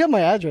 Yep. You have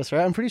my address,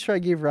 right? I'm pretty sure I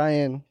gave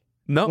Ryan.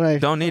 No, when I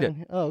don't need it.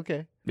 Oh,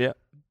 okay. Yeah.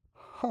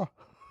 Huh.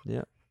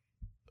 Yeah.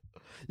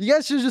 You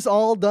guys should have just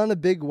all done a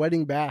big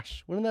wedding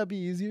bash. Wouldn't that be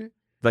easier?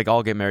 Like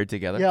all get married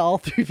together. Yeah, all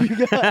three of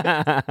you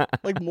guys,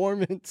 like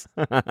Mormons.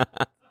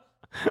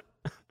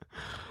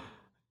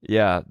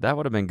 Yeah, that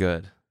would have been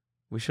good.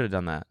 We should have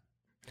done that.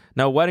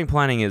 No, wedding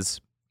planning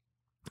is,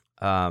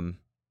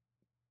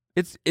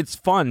 it's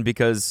fun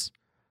because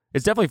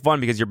it's definitely fun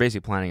because you're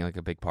basically planning like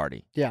a big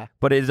party. Yeah.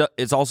 But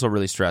it's also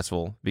really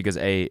stressful because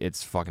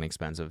it's fucking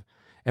expensive.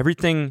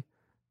 Everything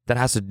that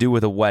has to do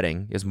with a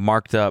wedding is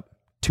marked up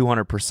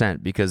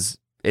 200% because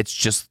it's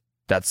just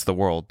that's the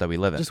world that we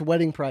live in. Just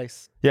wedding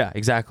price. Yeah,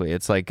 exactly.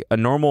 It's like a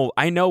normal.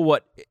 I know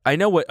what a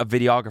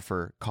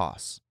videographer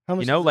costs. How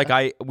much you know, is like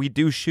that? we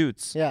do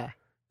shoots. Yeah.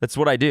 That's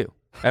what I do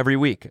every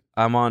week.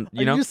 I'm on.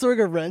 You Are know, you just throwing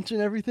a wrench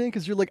and everything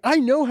because you're like, I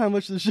know how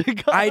much this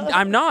shit costs.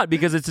 I'm not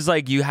because it's just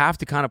like you have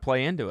to kind of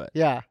play into it.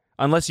 Yeah.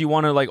 Unless you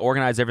want to like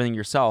organize everything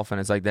yourself,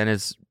 and it's like then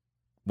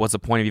what's the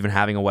point of even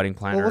having a wedding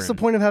planner? Well, what's the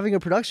point of having a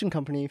production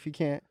company if you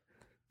can't?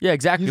 Yeah,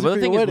 exactly. use it But for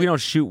the thing your is, we wedding?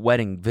 don't shoot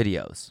wedding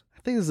videos.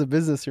 I think this is a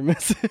business you're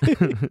missing.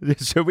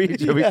 Should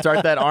we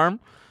start that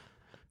arm?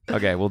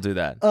 Okay, we'll do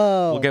that.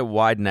 We'll get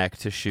Wide Neck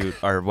to shoot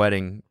our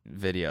wedding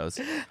videos.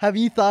 Have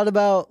you thought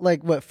about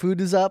like what food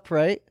is up,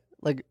 right?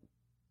 Like,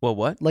 well,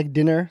 what? Like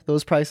dinner,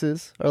 those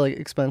prices are like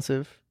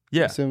expensive.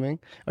 Yeah. I'm assuming.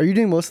 Are you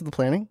doing most of the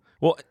planning?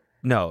 Well,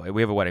 no,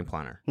 we have a wedding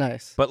planner.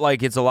 Nice. But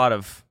like it's a lot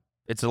of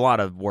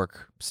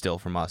work still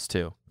from us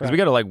too. Because Right. we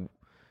got to like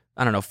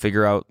I don't know,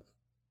 figure out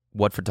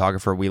what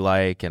photographer we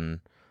like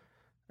and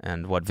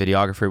what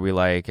videographer we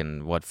like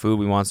and what food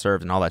we want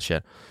served and all that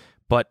shit.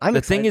 But I'm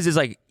the thing excited. is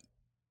like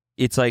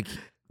it's like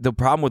the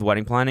problem with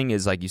wedding planning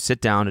is like you sit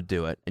down to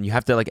do it and you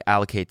have to like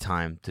allocate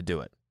time to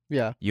do it.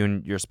 Yeah. You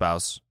and your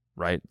spouse,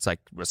 right? It's like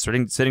we're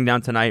sitting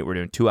down tonight, we're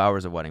doing 2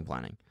 hours of wedding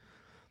planning.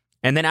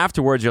 And then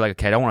afterwards you're like,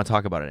 okay, I don't want to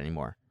talk about it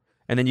anymore.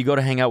 And then you go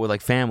to hang out with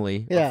like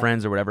family or Yeah.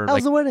 friends or whatever. How's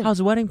like, the wedding? How's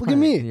the wedding Look at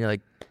planning? me. And you're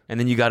like, and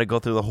then you got to go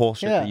through the whole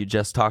shit Yeah. that you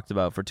just talked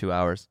about for 2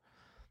 hours.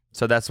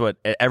 So that's what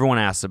everyone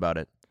asks about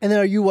it. And then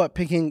are you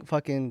picking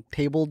fucking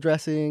table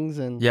dressings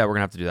and Yeah, we're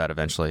gonna have to do that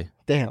eventually.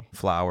 Damn.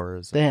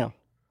 Flowers. Damn.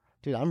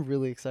 Dude, I'm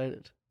really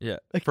excited. Yeah.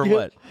 For Yeah.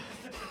 what?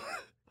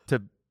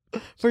 To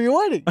For your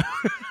wedding.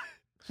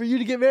 For you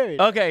to get married.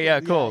 Okay, yeah,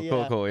 cool,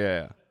 yeah. cool.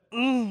 Yeah.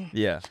 Mm.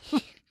 Yeah.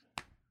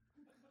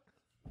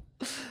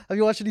 Have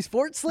you watched any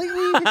sports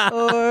lately?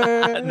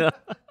 Or No.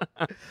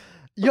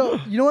 Yo,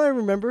 you know what I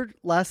remembered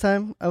last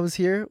time I was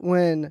here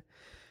when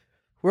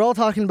we're all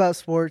talking about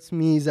sports,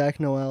 me, Zach,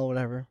 Noel,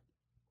 whatever.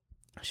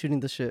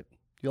 Shooting the shit.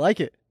 You like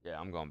it? Yeah,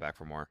 I'm going back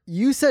for more.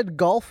 You said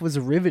golf was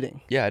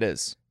riveting. Yeah, it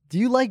is. Do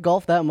you like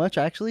golf that much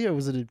actually, or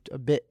was it a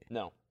bit?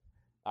 No.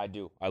 I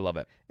do. I love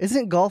it.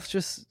 Isn't golf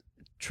just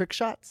trick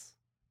shots?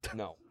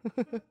 No.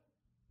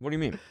 What do you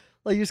mean?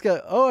 Like you just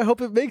go, oh, I hope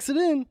it makes it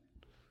in.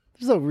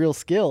 There's no real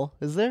skill,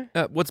 is there?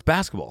 What's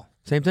basketball?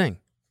 Same thing.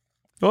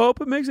 Oh,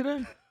 hope it makes it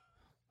in.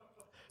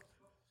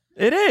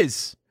 It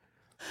is.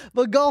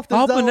 But golf, I there's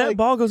hope the not net like,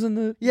 ball goes in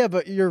the. yeah,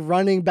 but you're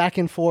running back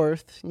and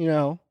forth, you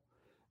know.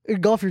 In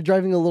golf, you're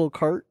driving a little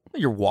cart,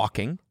 You're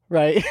walking.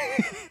 right?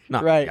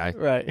 Not right, I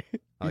right. You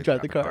like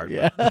drive the driving cart,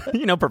 yeah. but-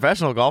 you know,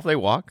 professional golf, they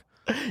walk.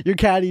 Your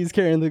caddy's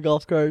carrying the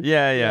golf cart.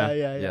 Yeah.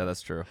 Yeah.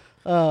 That's true.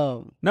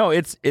 Um, No,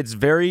 it's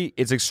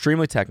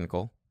extremely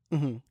technical.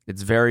 mhm.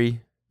 It's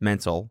very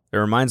mental. It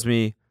reminds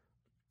me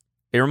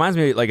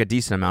like a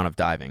decent amount of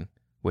diving,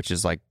 which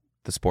is like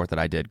the sport that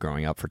I did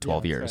growing up for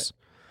 12 that's years.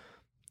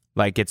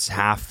 Like it's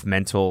half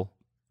mental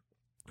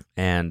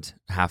and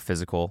half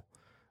physical.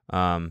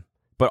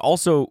 But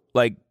also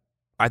like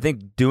I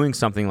think doing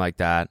something like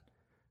that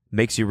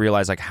makes you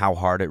realize like how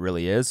hard it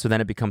really is. So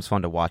then it becomes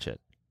fun to watch it.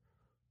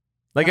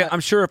 Like I'm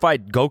sure if I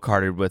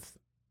go-karted with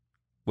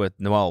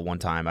Noel one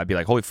time, I'd be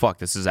like, holy fuck,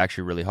 this is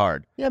actually really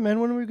hard. yeah, man.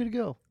 When are we gonna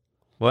go?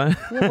 What?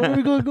 Yeah, when are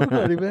we going to go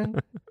karting, man?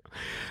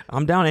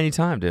 I'm down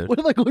anytime, dude. When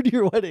am I going to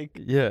your wedding?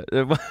 Yeah.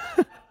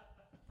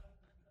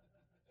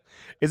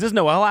 Is this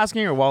Noel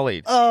asking or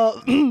Waleed?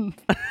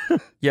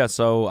 Yeah,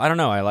 so I don't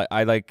know.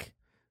 I like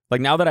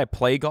now that I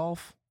play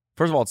golf,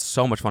 first of all, it's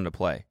so much fun to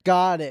play.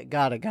 Got it.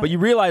 But you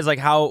realize like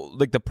how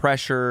like the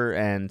pressure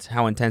and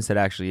how intense it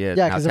actually is.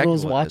 Yeah, and how because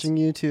everyone's technical it is. watching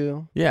you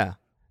too. Yeah.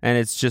 And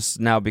it's just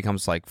now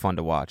becomes like fun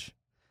to watch.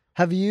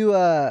 Have you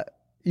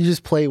you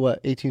just play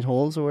 18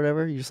 holes or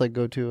whatever? You just like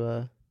go to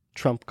a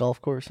Trump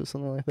golf course or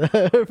something like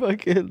that?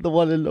 Fucking the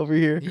one over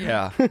here.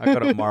 Yeah. I go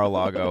to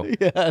Mar-a-Lago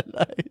Yeah,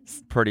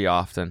 nice. pretty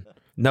often.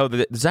 No,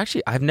 there's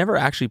actually I've never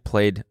actually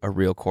played a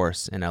real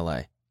course in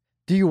LA.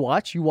 Do you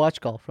watch? You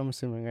watch golf, I'm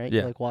assuming, right?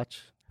 Yeah. You, like,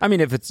 watch. I mean,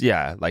 if it's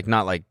like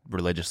not like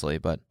religiously,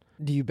 but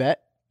Do you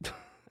bet?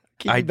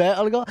 Can you bet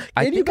on a golf?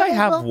 I Can you think bet I on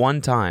have golf?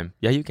 one time.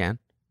 Yeah, you can.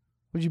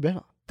 What'd you bet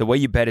on? The way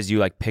you bet is you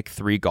like pick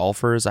 3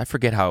 golfers. I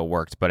forget how it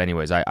worked, but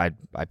anyways, I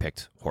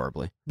picked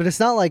horribly. But it's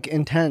not like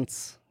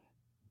intense.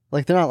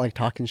 Like they're not like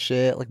talking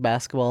shit like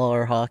basketball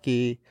or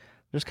hockey.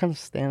 They're just kind of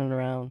standing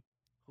around,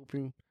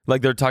 hoping.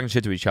 Like they're talking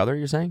shit to each other.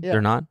 You're saying Yeah.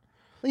 they're not?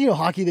 You know,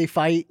 hockey they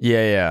fight.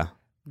 Yeah.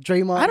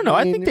 Draymond. I don't know.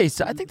 I Green.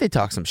 think they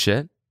talk some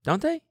shit,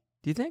 don't they?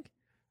 Do you think?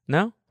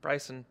 No.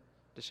 Bryson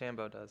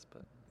DeChambeau does,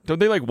 but Don't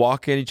they like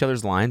walk in each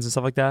other's lines and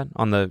stuff like that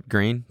on the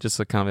green? Just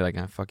to kind of be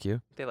like, fuck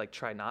you. they like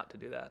try not to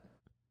do that.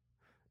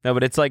 No,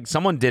 but it's like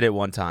someone did it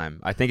one time.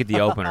 I think at the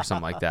Open or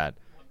something like that.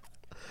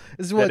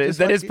 This is what, That just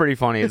is fucking- pretty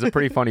funny. It's a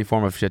pretty funny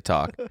form of shit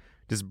talk.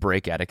 Just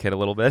break etiquette a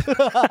little bit.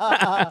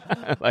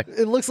 Like,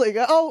 It looks like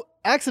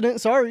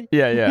accident. Sorry.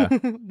 yeah.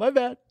 My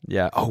bad.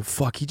 Yeah. Oh,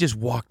 fuck. He just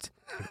walked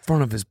in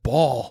front of his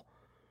ball.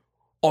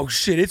 Oh,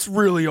 shit. It's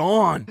really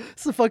on.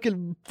 It's a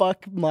fucking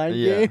mind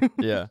Yeah. game.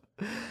 Yeah.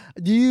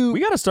 Do you? We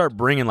got to start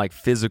bringing like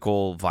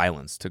physical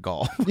violence to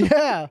golf.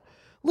 Yeah.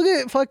 Look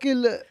at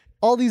fucking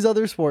all these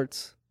other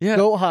sports. Yeah.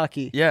 Goat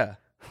hockey. Yeah.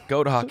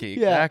 Goat hockey.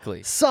 Yeah.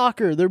 Exactly.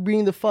 Soccer. They're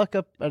beating the fuck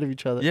up out of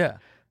each other. Yeah.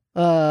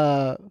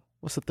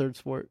 What's the third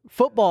sport?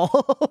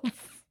 Football.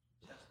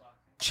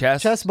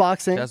 Chess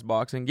boxing. Chess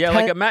boxing. Yeah.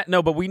 Like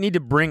no, but we need to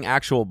bring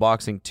actual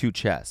boxing to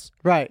chess.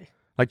 Right.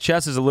 Like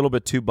chess is a little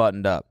bit too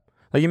buttoned up.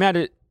 Like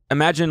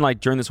imagine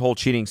like during this whole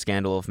cheating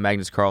scandal if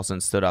Magnus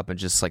Carlsen stood up and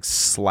just like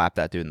slapped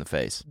that dude in the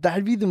face.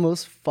 That'd be the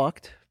most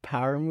fucked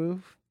power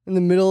move in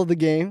the middle of the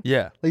game.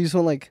 Yeah. Like you just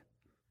want like.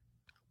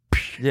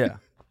 Yeah.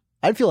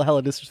 I'd feel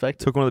hella disrespected.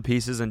 Took one of the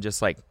pieces and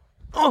just like,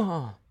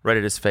 right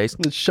at his face.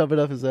 And shove it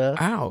up his ass.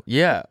 Ow.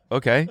 Yeah.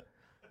 Okay.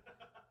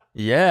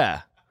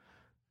 Yeah.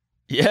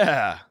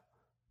 Yeah.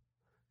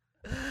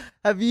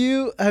 Have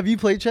you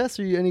played chess?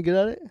 Are you any good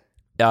at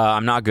it?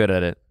 I'm not good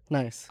at it.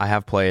 Nice. I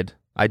have played.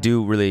 I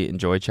do really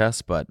enjoy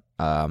chess, but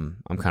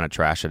I'm kind of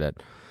trash at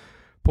it.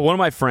 But one of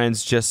my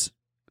friends just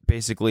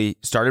basically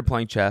started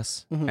playing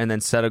chess and then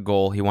set a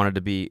goal. He wanted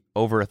to be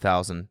over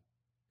 1,000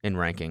 in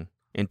ranking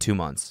in 2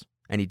 months,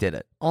 and he did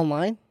it.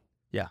 Online?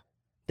 Yeah.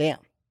 Damn.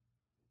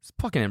 It's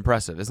fucking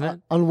impressive, isn't it?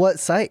 On what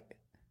site?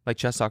 Like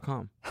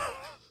chess.com.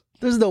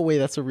 There's no way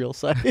that's a real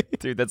site.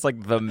 Dude, that's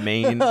like the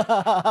main.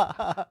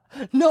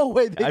 No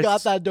way they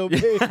got that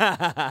domain.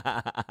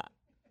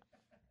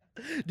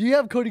 Do you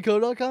have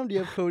CodyCo.com? Do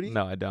you have Cody?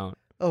 No, I don't.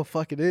 Oh,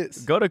 fuck, it is.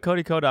 Go to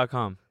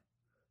CodyCo.com.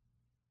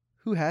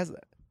 Who has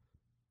that?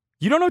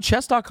 You don't know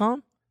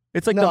chess.com?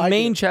 It's like No, the I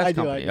main do. chess I do,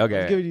 company. I do. Okay.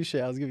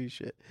 I was giving you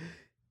shit.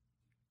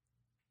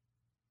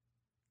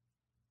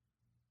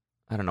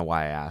 I don't know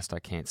why I asked. I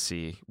can't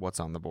see what's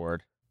on the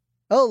board.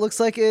 Oh, it looks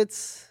like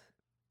it's...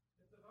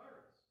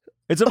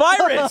 It's a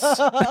virus!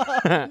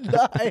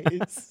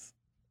 Nice.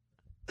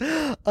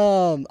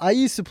 I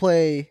used to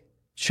play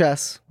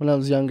chess when I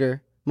was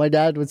younger. My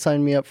dad would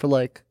sign me up for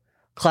like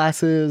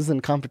classes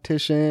and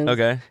competitions.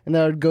 Okay. And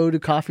then I would go to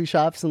coffee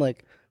shops and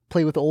like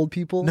play with old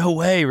people. No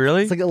way,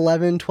 really? It's like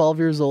 11, 12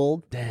 years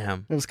old.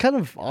 Damn. It was kind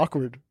of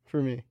awkward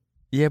for me.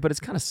 Yeah, but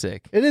it's kind of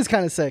sick. It is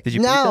kind of sick. Did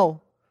you beat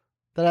now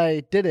that I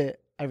did it,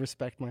 I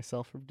respect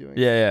myself for doing it.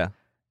 Yeah.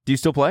 Do you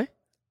still play?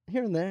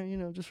 Here and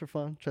there, just for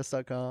fun.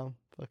 Chess.com.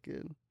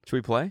 Fucking. Should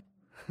we play?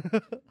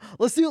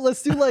 Let's do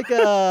like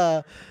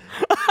a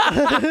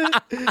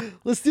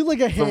let's do like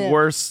a hand. The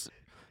worst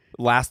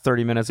last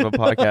 30 minutes of a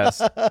podcast.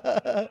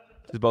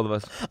 Just both of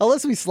us.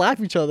 Unless we slap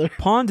each other.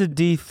 Pawn to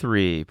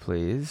D3,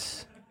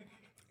 please.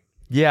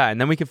 Yeah,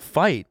 and then we could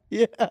fight.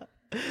 Yeah.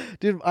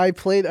 Dude, I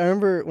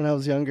remember when I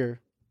was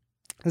younger.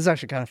 This is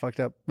actually kind of fucked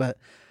up, but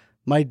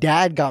my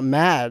dad got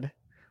mad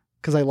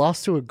because I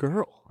lost to a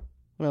girl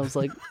when I was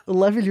like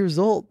 11 years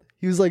old.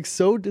 He was like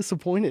so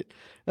disappointed.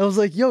 And I was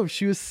like, yo,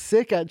 she was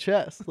sick at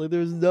chess. Like there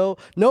was no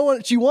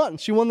one. She won.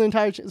 She won the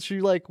entire. She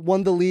like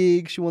won the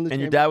league. She won the.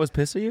 And your dad was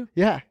pissed at you?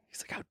 Yeah.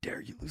 He's like, how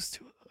dare you lose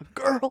to a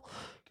girl?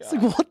 It's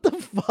like, what the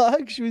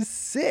fuck? She was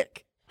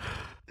sick.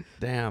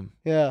 Damn.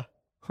 Yeah.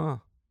 Huh.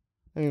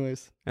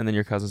 Anyways. And then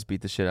your cousins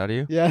beat the shit out of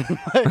you? Yeah.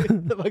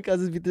 My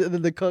cousins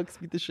the cooks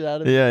beat the shit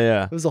out of me.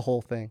 Yeah. It was a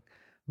whole thing.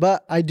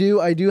 But I do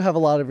have a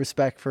lot of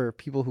respect for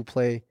people who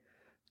play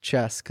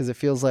chess because it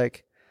feels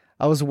like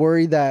I was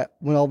worried that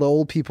when all the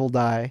old people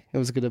die,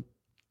 the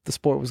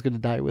sport was gonna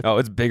die with. Oh,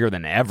 it's bigger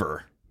than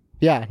ever.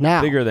 Yeah,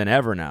 now. Bigger than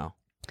ever now.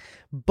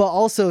 But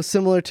also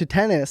similar to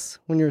tennis,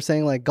 when you were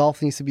saying like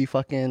golf needs to be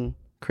fucking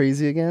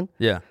crazy again.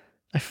 Yeah.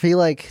 I feel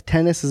like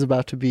tennis is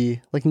about to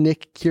be like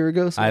Nick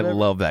Kyrgios. I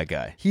love that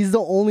guy. He's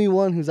the only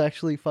one who's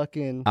actually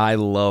fucking. I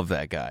love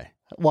that guy.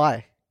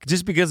 Why?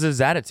 Just because of his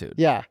attitude.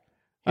 Yeah.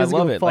 I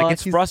love it. Like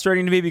it's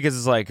frustrating to me because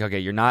it's like, okay,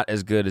 you're not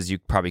as good as you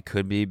probably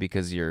could be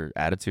because your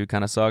attitude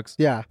kind of sucks.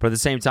 Yeah. But at the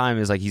same time,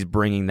 it's like he's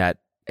bringing that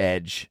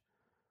edge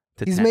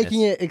to He's tennis.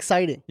 making it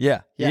exciting.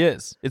 Yeah, he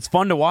is. It's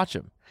fun to watch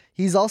him.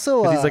 He's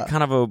also he's like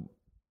kind of a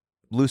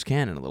loose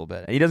cannon a little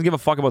bit. And he doesn't give a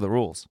fuck about the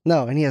rules.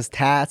 No, and he has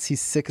tats.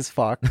 He's sick as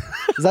fuck.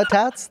 Is that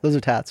tats? Those are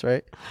tats,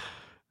 right?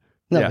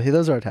 No, Yeah.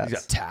 those are tats. He's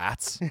got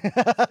tats.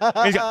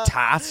 He's got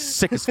tats,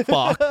 sick as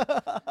fuck.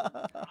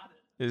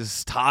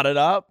 He's totted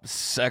up,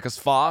 sick as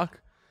fuck.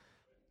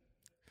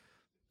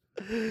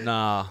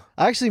 Nah.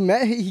 I actually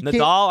met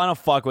Nadal, I don't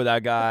fuck with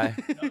that guy.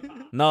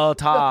 No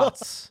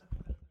tots.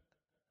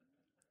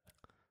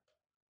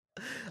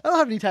 I don't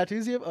have any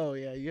tattoos. You have? Oh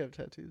yeah, you have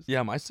tattoos. Yeah,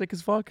 am I sick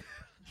as fuck?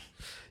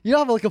 You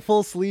don't have like a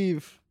full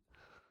sleeve.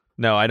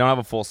 No, I don't have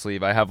a full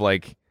sleeve. I have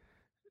like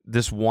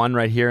this one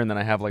right here, and then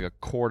I have like a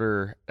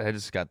quarter. I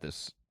just got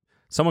this.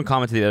 Someone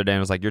commented the other day and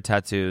was like, your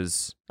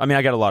tattoos. I mean,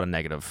 I got a lot of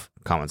negative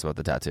comments about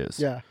the tattoos.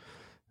 Yeah.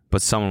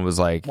 But someone was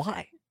like,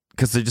 why?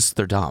 Because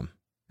they're dumb.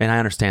 And I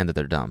understand that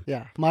they're dumb.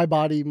 Yeah. My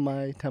body,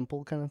 my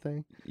temple kind of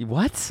thing.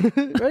 What?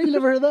 Right? You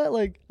never heard that?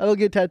 Like, I don't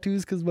get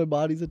tattoos because my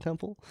body's a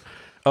temple.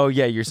 Oh,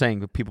 yeah. You're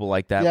saying people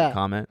like that Yeah. would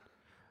comment?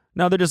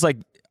 No, they're just like,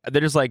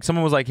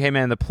 someone was like, hey,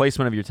 man, the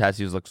placement of your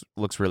tattoos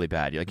looks really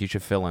bad. Like, you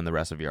should fill in the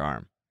rest of your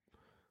arm.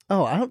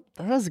 Oh,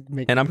 that doesn't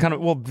make And I'm kind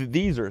of, well,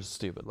 these are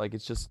stupid. Like,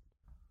 it's just.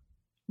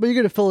 But you're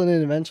going to fill it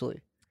in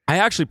eventually. I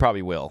actually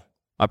probably will.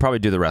 I'll probably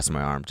do the rest of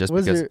my arm just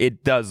because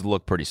it does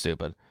look pretty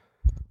stupid.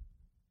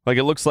 Like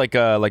it looks like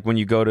when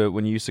you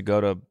used to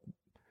go to,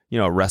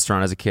 a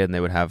restaurant as a kid and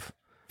they would have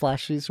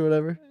flash sheets or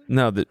whatever.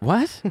 No,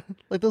 what?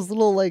 Like those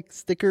little like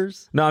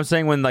stickers. No, I'm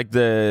saying when like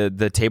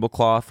the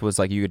tablecloth was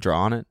like you could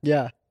draw on it.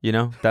 Yeah.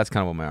 That's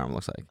kind of what my arm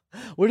looks like.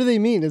 What do they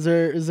mean? Is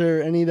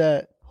there any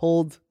that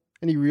hold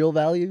any real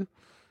value?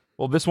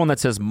 Well, this one that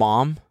says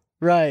mom.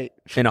 Right.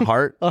 In a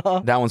heart.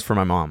 Uh-huh. That one's for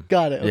my mom.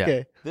 Got it. Yeah.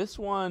 Okay. This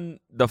one,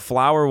 the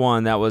flower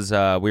one, that was we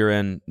were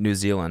in New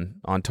Zealand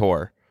on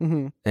tour,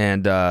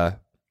 and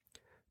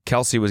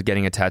Kelsey was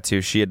getting a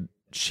tattoo. She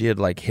had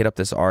like hit up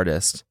this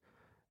artist,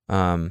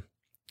 and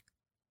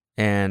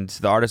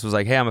the artist was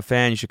like, "Hey, I'm a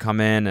fan. You should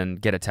come in and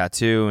get a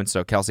tattoo." And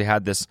so Kelsey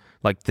had this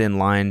like thin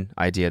line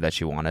idea that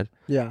she wanted.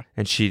 Yeah.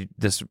 And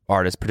this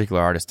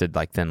particular artist, did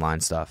like thin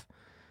line stuff.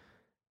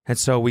 And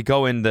so we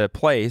go in the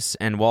place,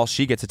 and while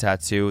she gets a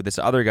tattoo, this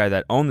other guy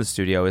that owned the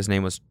studio, his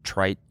name was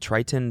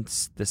Triton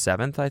the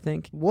Seventh, I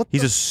think.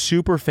 He's a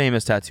super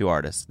famous tattoo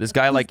artist. This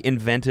guy like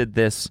invented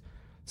this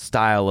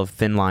style of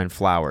thin line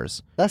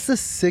flowers. That's the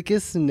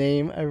sickest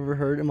name I've ever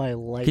heard in my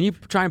life. Can you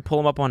try and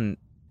pull him up on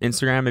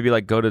Instagram? Maybe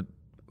like go to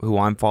who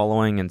I'm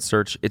following and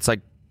search. It's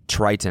like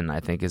Triton, I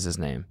think is his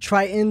name.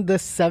 Triton the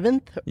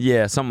Seventh?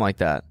 Yeah, something like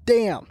that.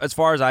 Damn. As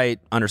far as I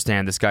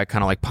understand, this guy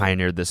kind of like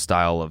pioneered this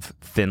style of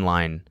thin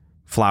line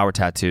flower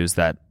tattoos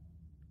that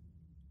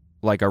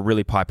like are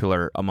really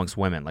popular amongst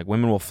women. Like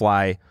women will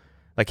fly,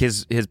 like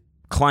his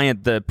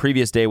client the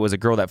previous day was a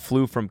girl that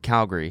flew from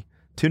Calgary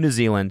to New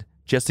Zealand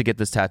just to get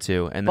this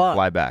tattoo and then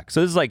fly back.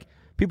 So this is like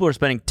people are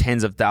spending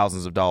tens of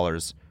thousands of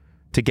dollars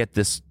to get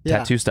this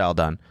tattoo style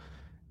done.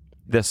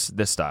 This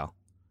style.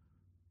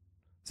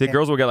 See,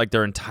 girls will get like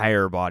their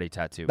entire body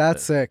tattoo.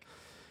 That's sick.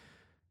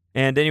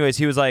 And anyways,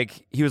 he was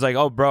like,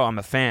 "Oh, bro, I'm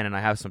a fan, and I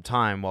have some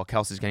time while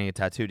Kelsey's getting a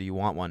tattoo. Do you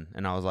want one?"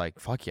 And I was like,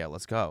 "Fuck yeah,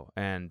 let's go."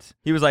 And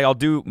he was like, "I'll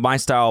do my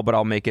style, but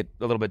I'll make it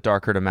a little bit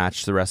darker to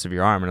match the rest of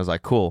your arm." And I was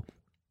like, "Cool."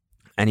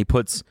 And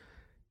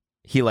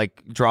he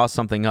like draws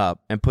something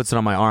up and puts it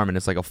on my arm, and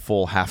it's like a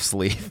full half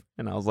sleeve.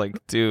 And I was like,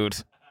 "Dude,"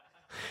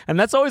 and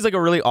that's always like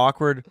a really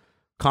awkward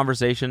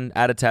conversation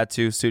at a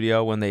tattoo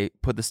studio when they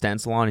put the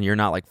stencil on and you're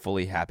not like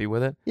fully happy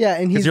with it. Yeah,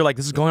 and because you're like,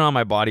 "This is going on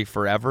my body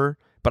forever."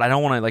 But I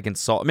don't want to like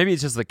insult. Maybe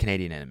it's just the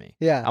Canadian in me.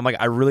 Yeah. I'm like,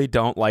 I really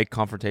don't like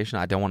confrontation.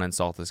 I don't want to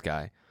insult this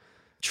guy.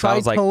 So I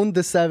was like, Tritone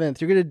the Seventh.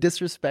 You're gonna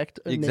disrespect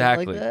a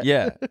exactly. name like that?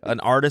 Yeah, an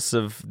artist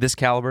of this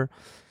caliber.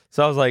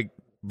 So I was like,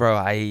 bro,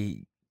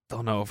 I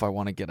don't know if I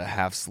want to get a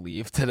half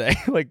sleeve today.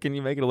 Like, can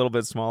you make it a little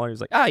bit smaller? He's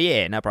like, "Oh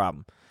yeah, no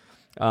problem."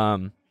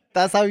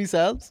 That's how he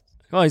sounds.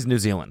 Well, he's New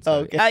Zealand. So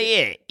Okay. Oh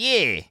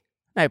yeah,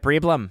 no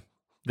problem.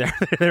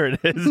 There it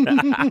is.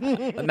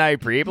 No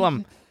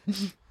problem.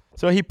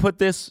 So he put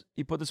this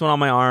one on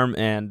my arm,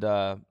 and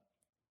I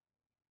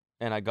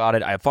got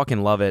it. I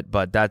fucking love it.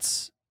 But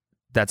that's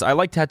I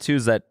like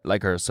tattoos that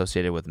like are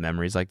associated with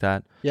memories like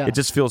that. Yeah. It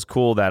just feels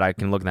cool that I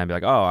can look at that and be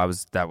like, oh,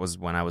 that was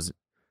when I was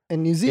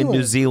in New Zealand. In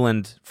New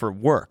Zealand for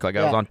work. Like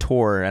I was Yeah. on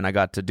tour and I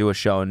got to do a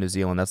show in New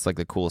Zealand. That's like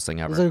the coolest thing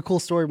ever. There's like a cool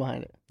story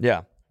behind it.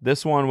 Yeah.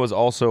 This one was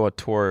also a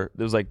tour.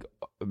 There was like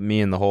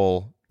me and the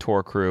whole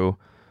tour crew.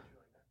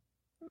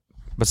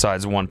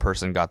 Besides one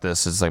person got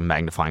this. It's like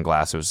magnifying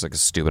glass. It was like a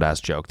stupid ass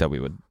joke that we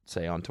would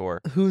say on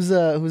tour. Who's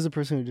the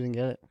person who didn't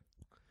get it?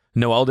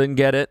 Noel didn't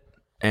get it,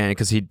 and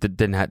because he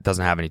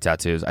doesn't have any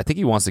tattoos. I think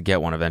he wants to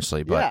get one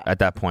eventually, but Yeah. at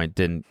that point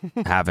didn't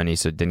have any,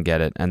 so didn't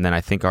get it. And then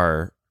I think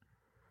I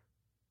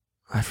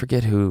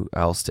forget who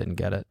else didn't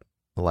get it.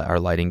 Our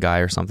lighting guy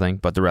or something,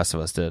 but the rest of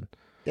us did.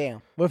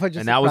 Damn. What if I just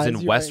And that was surprised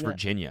in you West right now?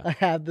 Virginia. I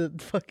have the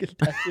fucking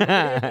tattoo.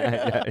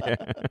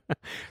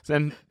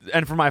 Yeah.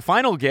 And for my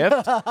final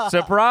gift,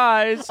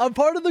 surprise! I'm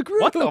part of the crew.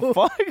 What the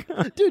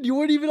fuck? Dude, you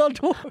weren't even on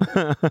tour.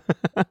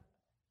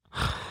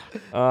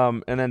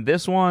 And then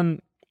this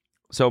one.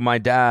 So my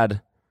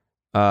dad,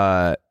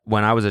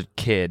 when I was a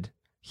kid,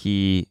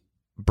 he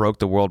broke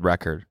the world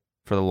record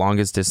for the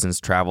longest distance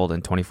traveled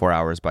in 24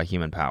 hours by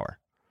human power.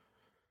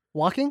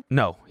 Walking?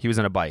 No, he was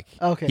on a bike.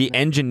 Okay. He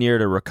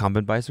engineered a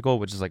recumbent bicycle,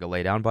 which is like a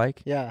lay down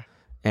bike. Yeah.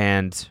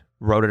 And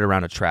rode it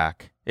around a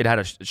track. It had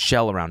a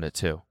shell around it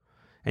too.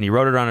 And he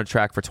rode it around a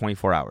track for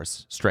 24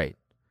 hours straight.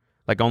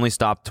 Like only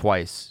stopped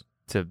twice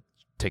to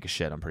take a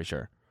shit, I'm pretty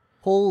sure.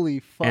 Holy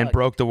fuck. And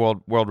broke the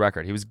world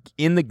record. He was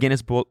in the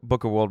Guinness Book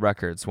of World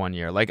Records one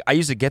year. Like I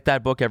used to get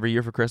that book every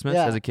year for Christmas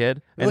as a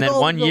kid. And Like, then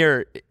oh, one no.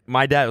 year,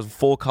 my dad, it was a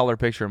full color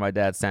picture of my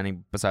dad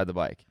standing beside the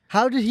bike.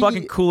 How did he...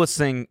 Fucking coolest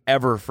thing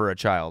ever for a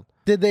child.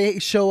 Did they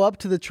show up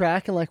to the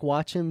track and like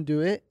watch him do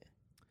it?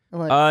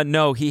 And, like,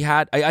 No, he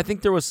had, I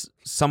think there was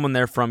someone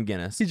there from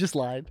Guinness. he just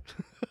lied.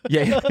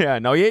 Yeah.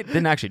 No, he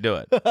didn't actually do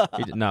it.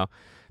 No.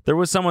 There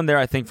was someone there,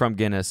 I think, from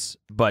Guinness.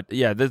 But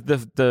yeah,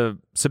 the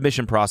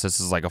submission process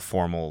is like a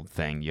formal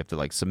thing. You have to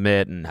like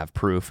submit and have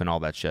proof and all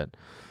that shit.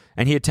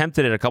 And he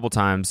attempted it a couple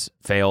times,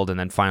 failed, and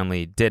then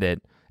finally did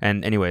it.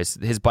 And anyways,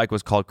 his bike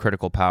was called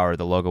Critical Power.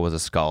 The logo was a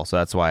skull. So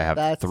that's why I have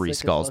That's 3 sick as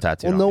skulls fuck.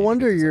 tattooed Well, on no me.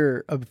 wonder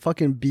you're a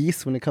fucking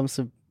beast when it comes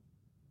to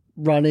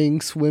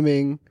running,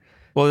 swimming.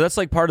 Well, that's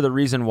like part of the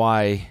reason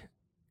why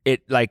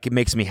it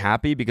makes me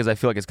happy, because I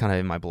feel like it's kind of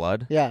in my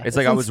blood. Yeah, It's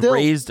like I was instilled.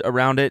 raised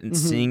around it and Mhm.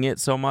 seeing it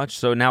so much.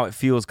 So now it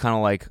feels kind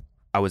of like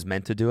I was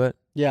meant to do it.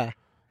 Yeah.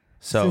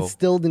 So It's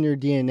instilled in your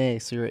DNA,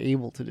 so you're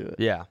able to do it.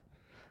 yeah.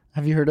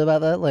 Have you heard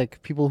about that?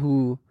 Like people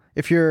who,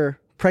 if you're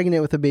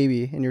pregnant with a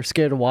baby and you're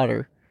scared of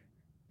water,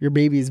 your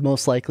baby's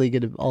most likely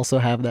going to also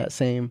have that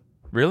same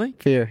Really?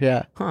 fear.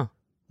 Yeah. Huh.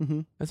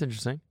 hmm That's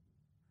interesting.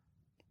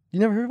 You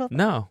never heard about that?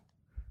 No.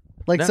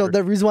 Like, so never.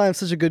 the reason why I'm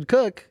such a good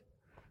cook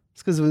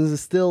is because it was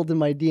instilled in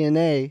my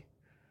DNA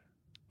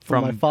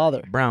from my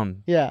father.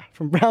 Brown. Yeah,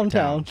 from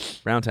Browntown.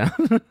 Browntown.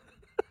 Can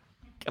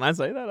I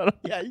say that? I don't...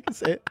 Yeah, you can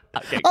say it.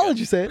 Okay, I'll good. let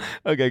you say it.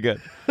 Okay, good.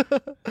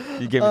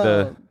 You gave me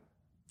the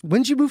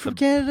When did you move from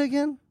Canada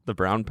again? the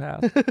brown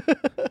path.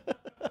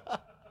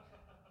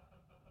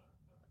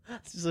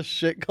 It's just a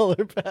shit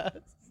color pass.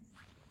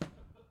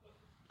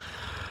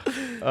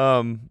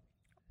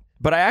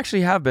 But I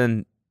actually have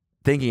been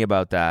thinking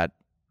about that,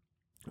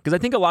 because I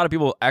think a lot of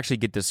people actually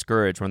get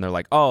discouraged when they're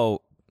like, "Oh,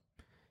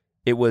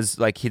 it was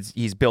like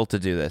he's built to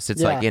do this.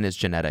 It's like Yeah. in his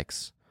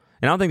genetics."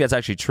 And I don't think that's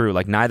actually true.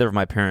 Like neither of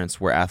my parents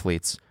were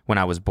athletes when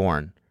I was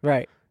born.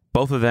 Right.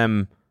 Both of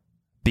them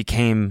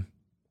became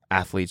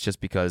athletes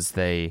just because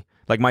they,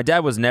 like, my dad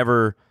was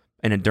never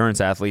an endurance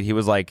athlete.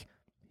 He's like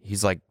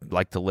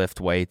to lift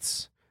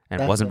weights and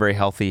That's wasn't it. very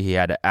healthy. He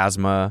had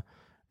asthma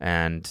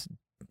and,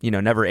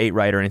 never ate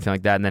right or anything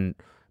like that. And then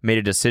made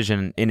a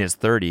decision in his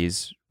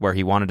 30s where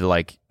he wanted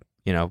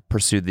to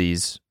pursue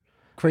these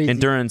Crazy.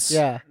 endurance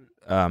Yeah.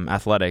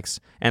 athletics.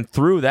 And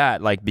through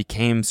that,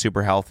 became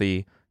super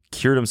healthy,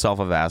 cured himself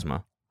of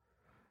asthma,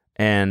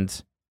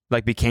 and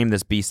became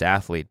this beast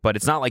athlete. But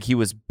it's not like he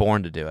was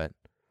born to do it.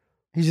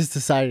 He just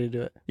decided to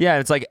do it. Yeah,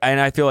 it's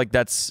and I feel like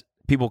that's,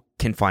 people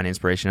can find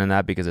inspiration in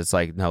that, because it's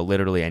like, no,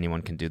 literally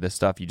anyone can do this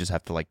stuff. You just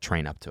have to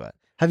train up to it.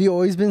 Have you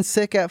always been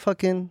sick at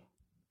fucking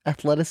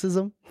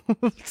athleticism?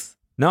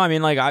 No, I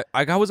mean, I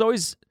was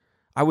always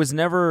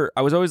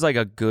like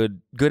a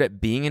good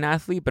at being an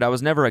athlete, but I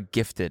was never a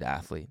gifted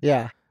athlete.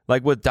 Yeah.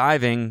 Like with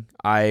diving,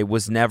 I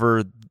was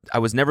never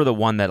the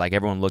one that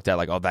everyone looked at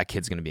oh, that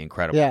kid's going to be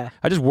incredible. Yeah.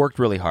 I just worked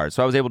really hard.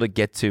 So I was able to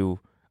get to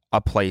a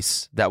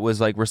place that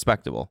was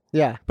respectable.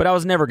 Yeah. But I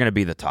was never going to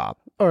be the top,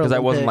 Or because I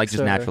wasn't Olympics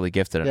just or- naturally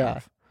gifted Yeah.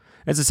 enough.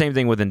 It's the same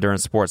thing with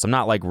endurance sports. I'm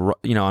not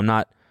I'm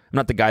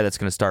not the guy that's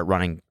going to start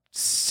running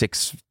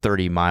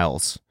 6:30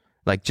 miles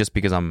just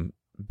because I'm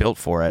built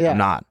for it. Yeah. I'm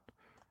not,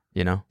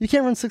 You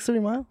can't run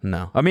 6:30 miles?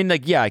 No. I mean,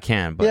 yeah, I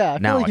can, but Yeah, I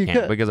feel now like I you can't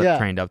could. because Yeah. I've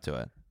trained up to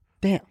it.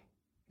 Damn.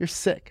 You're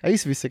sick. I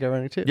used to be sick at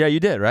running too. Yeah, you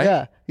did, right?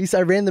 Yeah.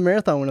 I ran the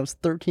marathon when I was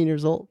 13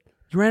 years old.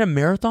 You ran a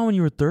marathon when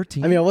you were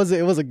 13? I mean, it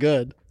wasn't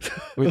good.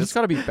 Wait, that's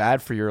got to be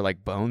bad for your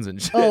bones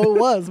and shit. Oh, it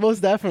was,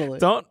 most definitely.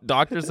 Don't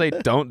doctors say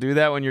don't do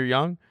that when you're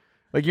young?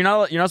 You're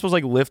not supposed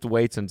to lift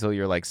weights until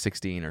you're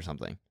 16 or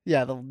something.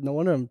 Yeah, no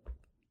wonder I'm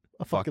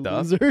a fucking Fucked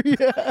up. loser.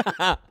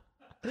 Yeah.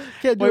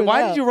 Can't do Wait, it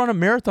why now. did you run a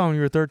marathon when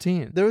you were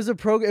 13? There was a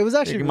program. It was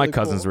actually My really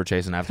cousins cool. were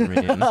chasing after me.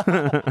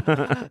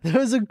 There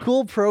was a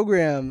cool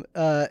program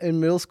in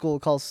middle school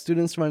called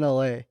Students Run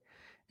LA.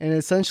 And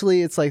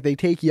essentially it's they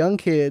take young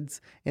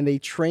kids and they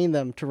train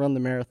them to run the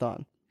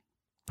marathon.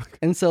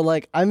 And so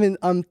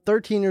I'm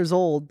 13 years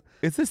old.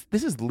 This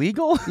is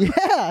legal?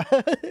 Yeah.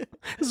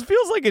 This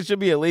feels like it should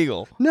be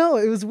illegal. No,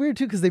 it was weird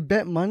too because they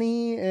bet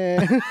money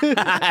and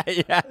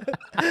Yeah.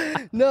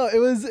 No, it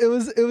was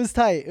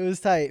tight. It was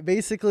tight.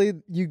 Basically,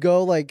 you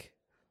go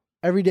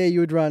every day you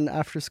would run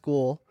after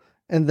school,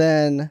 and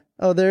then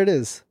there it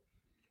is.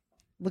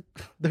 Look,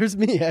 there's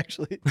me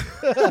actually.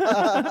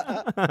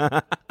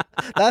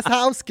 That's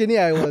how skinny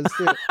I was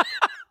too.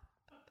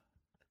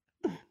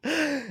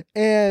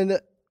 And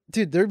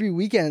dude, there'd be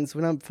weekends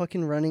when I'm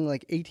fucking running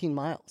 18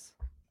 miles.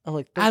 As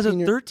a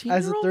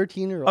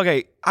 13-year-old?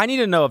 Okay, I need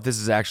to know if this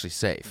is actually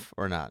safe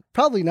or not.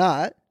 Probably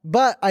not,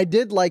 but I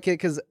did like it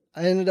because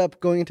I ended up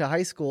going into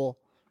high school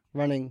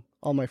running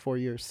all my 4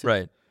 years too.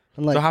 Right.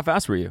 And So how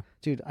fast were you?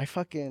 Dude, I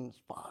fucking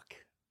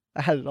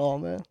I had it all,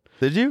 man.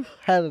 Did you?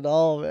 Had it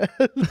all, man.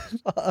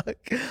 Fuck.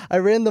 I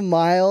ran the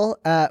mile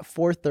at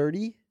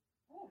 4:30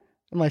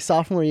 in my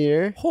sophomore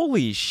year.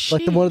 Holy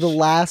shit! Like one of the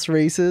last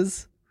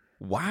races.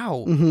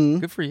 Wow. Mhm.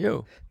 Good for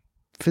you.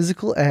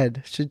 Physical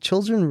ed. Should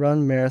children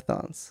run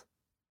marathons?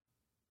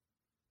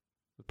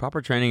 With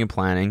proper training and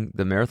planning,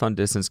 the marathon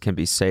distance can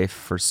be safe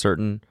for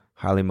certain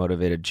highly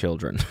motivated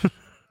children.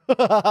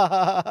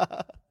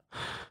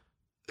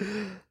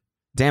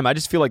 Damn, I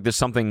just feel like there's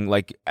something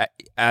like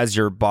as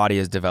your body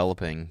is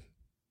developing,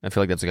 I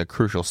feel like that's like a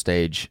crucial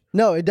stage.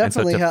 No, it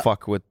definitely and so to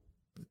fuck with,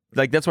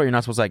 like that's why you're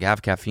not supposed to like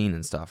have caffeine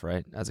and stuff,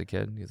 right? As a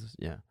kid,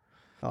 yeah.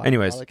 Oh,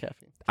 Anyways, I like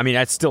caffeine. I mean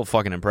that's still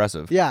fucking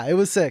impressive. Yeah, it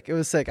was sick. It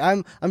was sick.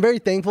 I'm very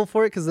thankful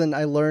for it because then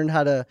I learned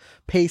how to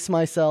pace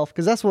myself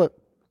because that's what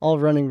all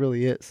running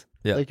really is.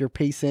 Yeah. Like you're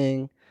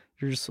pacing,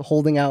 you're just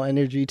holding out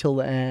energy till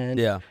the end.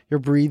 Yeah. You're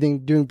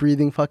breathing, doing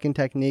breathing fucking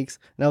techniques.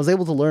 And I was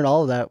able to learn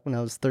all of that when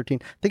I was 13.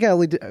 I think I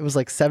only did, it was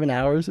like 7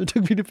 hours it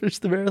took me to finish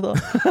the marathon.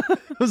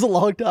 It was a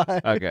long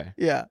time. Okay.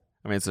 Yeah.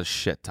 I mean it's a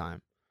shit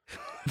time.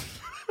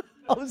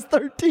 I was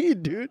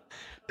 13, dude.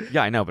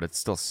 Yeah, I know, but it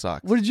still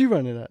sucks. What did you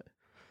run it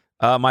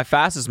at? My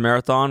fastest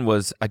marathon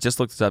was, I just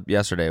looked it up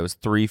yesterday. It was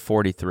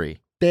 3:43.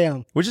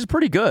 Damn. Which is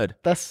pretty good.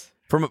 That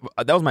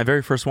was my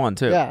very first one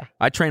too. Yeah.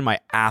 I trained my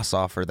ass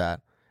off for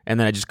that, and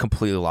then I just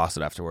completely lost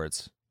it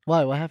afterwards.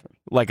 Why? What happened?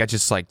 Like I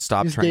just like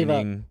stopped You just gave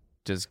training.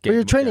 Just But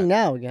you're training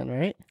now again,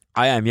 right?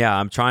 I am. Yeah,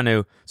 I'm trying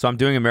to. So I'm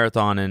doing a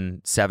marathon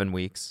in 7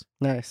 weeks,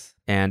 Nice.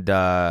 and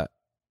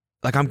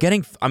like I'm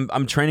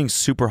training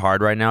super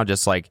hard right now,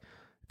 just like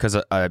because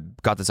I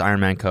got this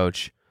Ironman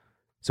coach,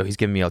 so he's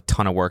giving me a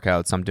ton of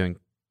workouts. I'm doing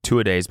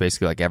 2-a-days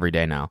basically like every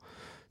day now.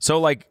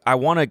 So like I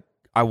want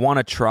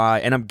to try,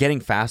 and I'm getting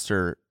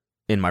faster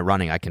in my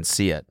running. I can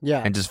see it,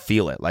 Yeah. and just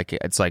feel it. Like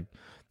it's like,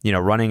 you know,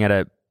 running at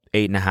a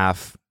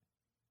 8.5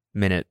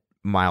 minute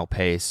mile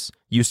pace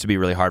used to be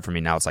really hard for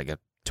me. Now it's like a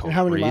total And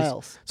how many breeze.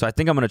 miles? So I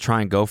think I'm gonna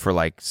try and go for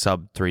like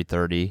sub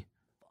 3:30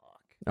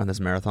 on this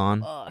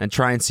marathon, and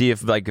try and see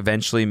if like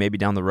eventually maybe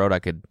down the road I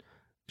could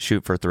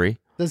shoot for 3.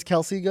 Does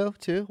Kelsey go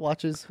too?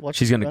 Watches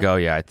She's gonna you go.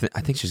 Yeah,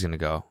 I think she's gonna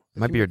go. It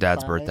might be your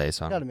dad's Sign. birthday,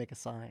 so Gotta make a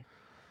sign.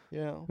 You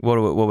know. what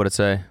would it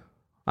say?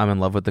 I'm in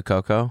love with the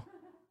cocoa.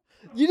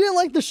 You didn't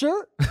like the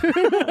shirt?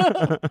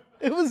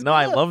 It was No,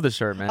 I good. love the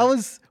shirt, man.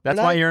 That's That's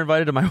why you're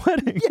invited to my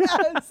wedding.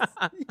 Yes.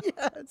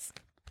 Yes.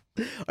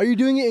 Are you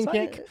doing it in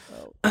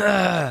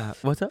Canada?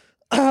 What's up?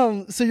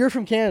 So you're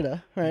from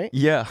Canada, right?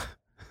 Yeah.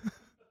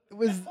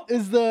 Hang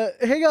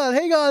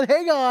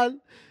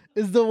on.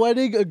 Is the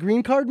wedding a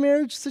green card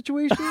marriage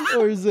situation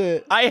or is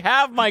it? I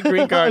have my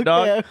green card,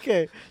 dog.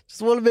 Okay.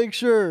 Just want to make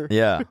sure.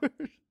 Yeah.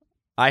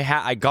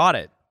 I got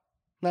it.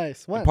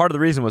 Nice. When? Part of the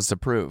reason was to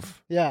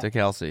prove Yeah. to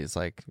Kelsey. It's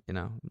like, you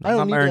know, I I'm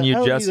don't not marrying need you I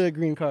don't just need a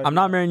green card. I'm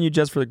not marrying you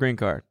just for the green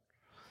card.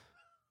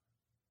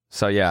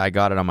 So yeah, I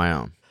got it on my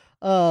own.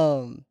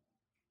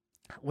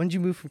 When did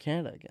you move from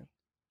Canada again?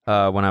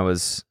 When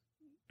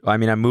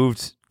I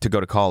moved to go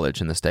to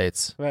college in the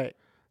States. Right.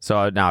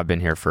 So now I've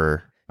been here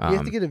for you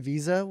have to get a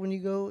visa when you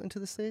go into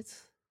the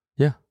States?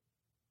 Yeah.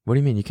 What do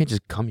you mean? You can't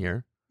just come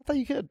here. I thought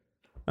you could.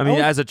 I mean,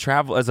 as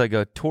like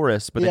a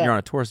tourist, but then Yeah. you're on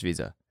a tourist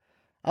visa.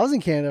 I was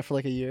in Canada for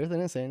like a year. They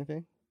didn't say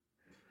anything.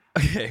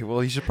 Okay,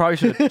 well, you probably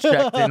should have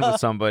checked in with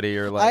somebody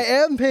or like. I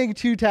am paying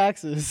 2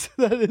 taxes.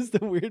 That is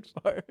the weird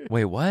part.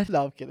 Wait, what?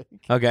 No, I'm kidding.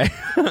 Okay.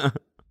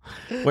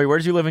 Wait, where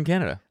did you live in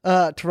Canada?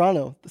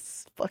 Toronto.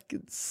 This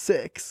fucking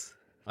 6.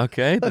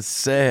 Okay, the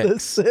 6. The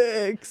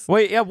 6.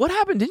 Wait, yeah, what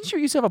happened? Didn't you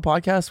used to have a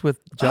podcast with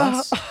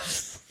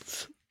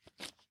Joss?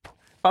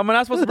 Am I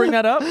not supposed to bring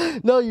that up?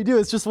 No, you do.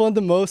 It's just one of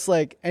the most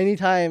like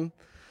anytime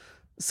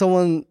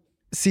someone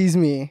sees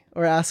me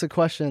or asks a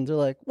question, they're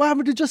like, "What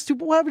happened to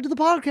What happened to the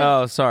podcast?"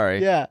 Oh,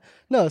 sorry. Yeah.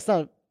 No, it's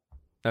not.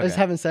 I just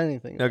Okay. haven't said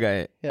anything.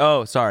 Okay. Yeah.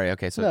 Oh, sorry.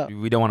 Okay, so No.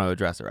 we don't want to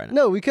address it right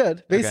now. No, we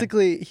could.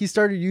 Basically, he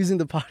started using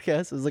the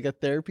podcast as like a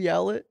therapy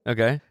outlet.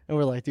 Okay. And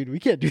we're like, dude, we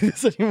can't do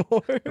this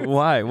anymore.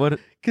 Why? What?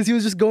 Because he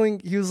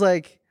was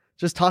like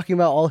just talking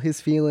about all his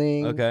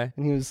feelings. Okay.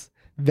 And he was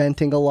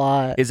venting a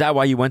lot. Is that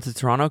why you went to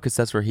Toronto? Because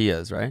that's where he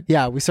is, right?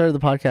 Yeah, we started the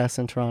podcast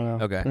in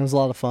Toronto. Okay. And it was a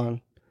lot of fun.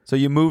 So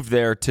you moved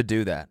there to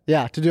do that?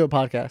 Yeah, to do a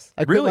podcast.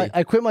 Really?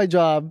 I quit my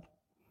job,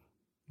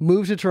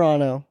 moved to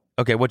Toronto.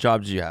 Okay, what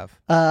job did you have?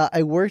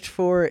 I worked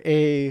for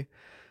it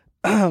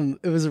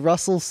was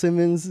Russell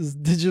Simmons'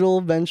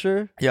 digital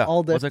venture. Yeah.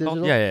 All Def What's it called?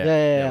 Digital.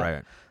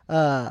 Yeah,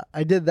 right.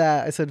 I did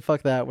that. I said,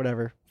 fuck that,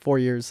 whatever. 4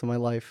 years of my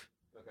life.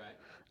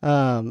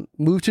 Okay.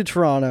 Moved to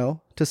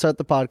Toronto to start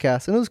the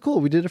podcast. And it was cool.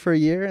 We did it for a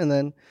year. And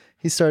then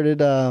he started,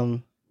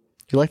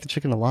 you like the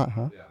chicken a lot,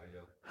 huh? Yeah,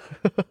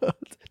 I do.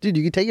 Dude,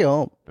 you can take it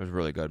home. It was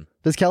really good.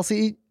 Does Kelsey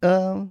eat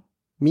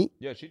meat?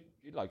 Yeah, she'd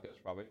like this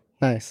probably.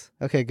 Nice.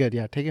 Okay, good.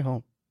 Yeah, take it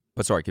home.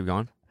 But sorry, keep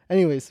going.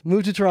 Anyways,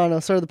 moved to Toronto,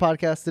 started the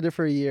podcast, did it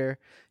for a year.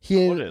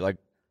 What did it like?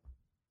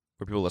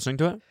 Were people listening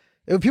to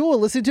it? People were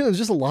listening to it. It was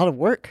just a lot of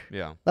work.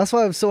 Yeah. That's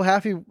why I'm so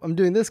happy I'm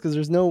doing this because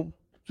there's no,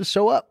 just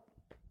show up.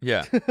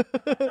 Yeah.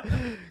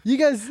 You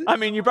guys. I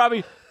mean, you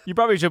probably You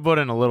probably should put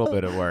in a little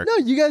bit of work. No,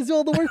 you guys do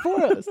all the work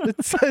for us.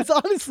 It's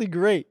honestly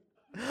great.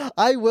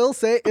 I will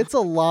say it's a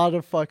lot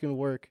of fucking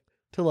work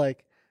to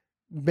like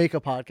make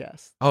a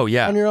podcast. Oh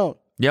yeah, on your own.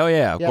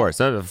 Yeah, of course.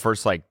 That was the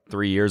first like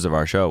 3 years of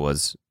our show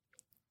was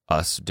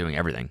us doing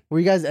everything. Were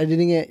you guys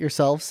editing it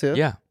yourselves too?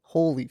 Yeah.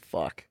 Holy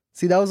fuck.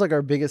 See, that was like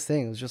our biggest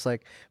thing. It was just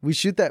like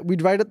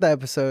we'd write up the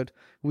episode,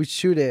 we'd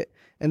shoot it,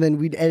 and then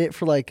we'd edit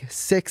for like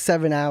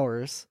 6-7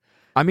 hours.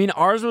 I mean,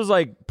 ours was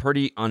like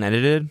pretty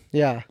unedited.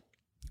 Yeah.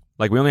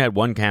 Like we only had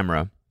one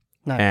camera,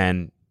 Nice.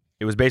 and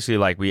it was basically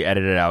like we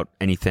edited out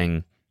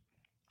anything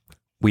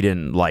we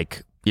didn't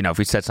like. You know, if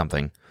we said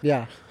something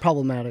Yeah.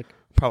 Problematic.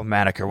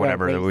 or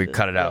whatever, Yeah, that we racist.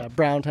 cut it out. Yeah,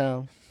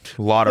 Browntown.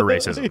 A lot of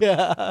racism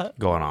Yeah.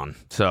 going on.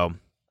 So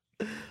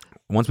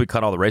once we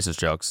cut all the racist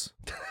jokes,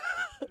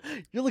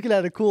 You're looking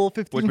at a cool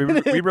 15 which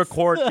minutes. we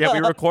record. Yeah, we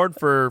record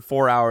for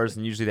 4 hours,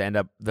 and usually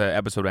the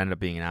episode would end up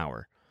being an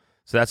hour.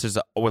 So that's just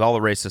with all the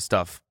racist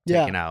stuff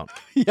taken out.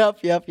 Yep.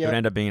 It would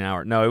end up being an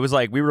hour. No, it was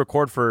like we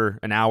record for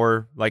an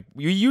hour. Like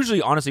we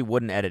usually honestly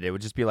wouldn't edit. It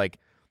would just be like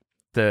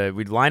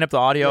we'd line up the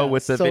audio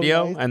with the so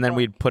video nice. and then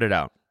we'd put it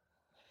out.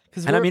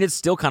 'Cause And I we're- mean, it's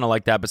still kind of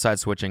like that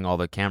besides switching all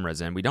the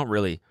cameras in. We don't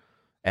really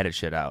edit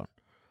shit out.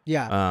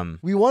 Yeah.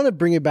 We want to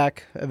bring it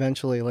back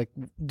eventually, like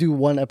do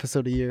one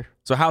episode a year.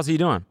 So how's he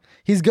doing?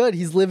 He's good.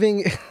 He's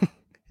living,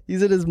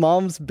 he's in his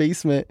mom's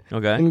basement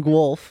Okay. in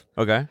Guelph.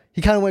 Okay.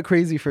 He kind of went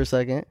crazy for a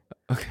second.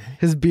 Okay.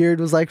 His beard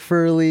was like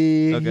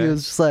furry. Okay. He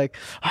was just like,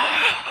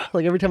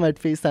 like every time I'd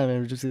FaceTime him, it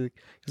was just like,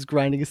 he was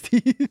grinding his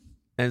teeth.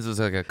 And is this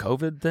like a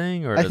COVID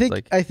thing? Or I it's think,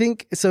 like I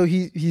think so.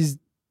 He's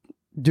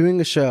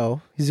doing a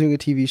show. He's doing a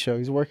TV show.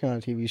 He's working on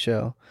a TV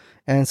show.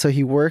 And so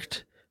he wrote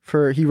it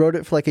for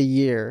like a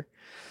year.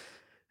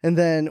 And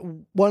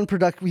then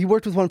he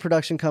worked with one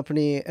production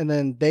company, and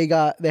then they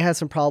had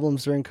some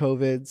problems during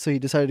COVID, so he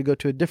decided to go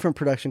to a different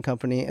production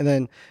company. And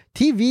then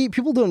TV,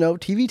 people don't know,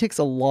 TV takes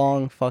a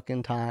long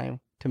fucking time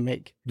to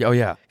make. Oh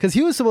yeah. Because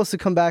he was supposed to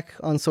come back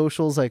on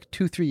socials like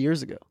 2-3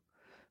 years ago,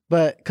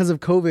 but because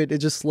of COVID, it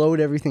just slowed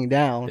everything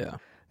down. Yeah.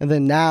 And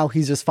then now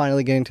he's just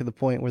finally getting to the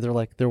point where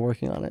they're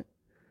working on it.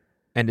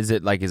 And is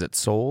it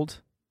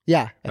sold?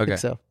 Yeah, I Okay. think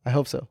so. I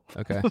hope so.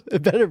 Okay.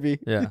 It better be.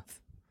 Yeah.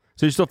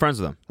 So you're still friends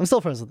with him? I'm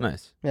still friends with him.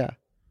 Nice. Yeah.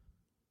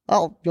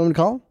 Oh, you want me to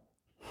call him?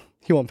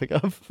 He won't pick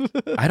up.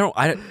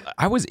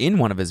 I was in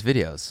one of his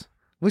videos.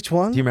 Which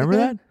one? Do you remember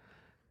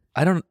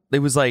that? It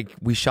was like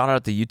we shot out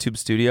at the YouTube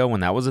studio when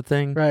that was a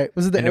thing. Right.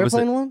 Was it the And was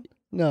airplane one?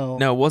 No.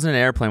 No, it wasn't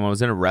an airplane one. It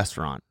was in a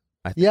restaurant.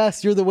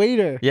 Yes, you're the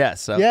waiter.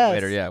 Yes. Yes.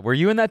 Later, yeah. Were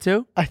you in that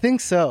too? I think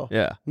so.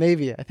 Yeah.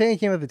 Maybe. I think I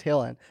came at the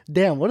tail end.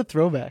 Damn, what a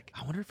throwback.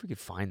 I wonder if we could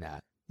find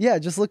that. Yeah,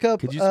 just look up.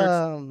 Could you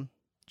search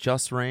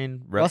Just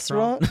Rain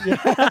Restaurant?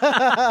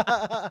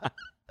 Yeah.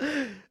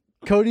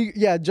 Cody,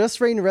 yeah, Just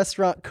Rain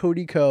Restaurant,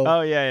 Cody Co.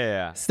 Oh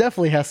yeah. This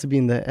definitely has to be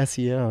in the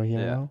SEO, you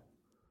know?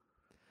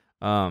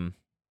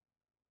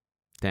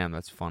 Damn,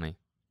 that's funny.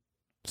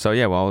 So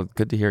yeah, well,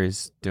 good to hear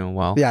he's doing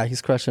well. Yeah,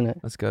 he's crushing it.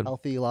 That's good.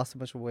 Healthy, lost a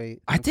bunch of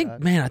weight. I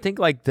think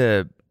like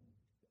the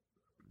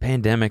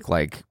pandemic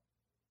like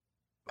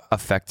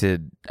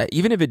affected,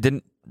 even if you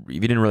didn't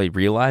really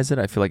realize it,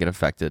 I feel like it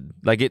affected,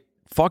 like it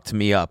fucked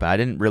me up. I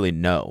didn't really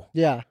know.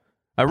 Yeah.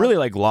 I really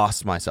like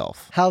lost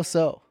myself. How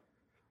so?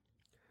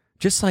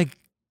 Just like,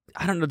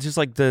 I don't know, just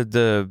like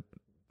the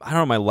I don't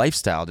know, my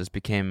lifestyle just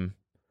became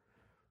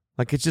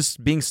like, it's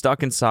just being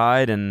stuck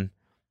inside, and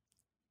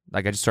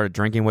like I just started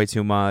drinking way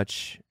too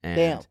much, and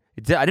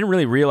Damn. I didn't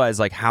really realize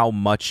like how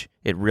much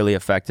it really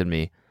affected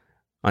me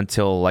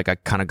until like I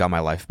kind of got my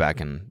life back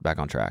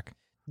on track.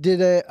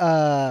 Did it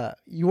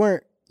you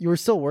were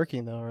still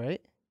working though,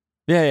 right?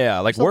 Yeah.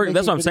 Like Still work, that's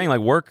making what I'm saying.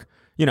 Like work,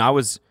 you know, I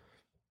was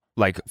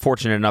like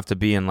fortunate enough to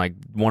be in like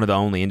one of the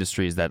only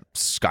industries that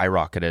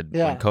skyrocketed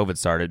Yeah. when COVID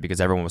started,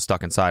 because everyone was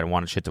stuck inside and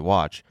wanted shit to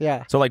watch.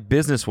 Yeah. So like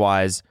business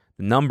wise,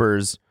 the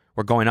numbers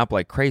were going up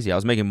like crazy. I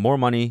was making more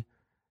money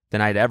than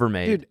I'd ever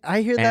made. Dude,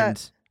 I hear and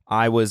that.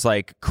 I was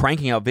like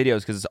cranking out videos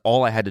because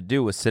all I had to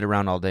do was sit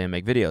around all day and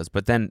make videos.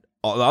 But then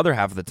the other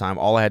half of the time,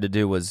 all I had to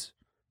do was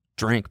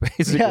drink,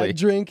 basically. Yeah,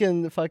 drink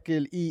and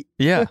fucking eat.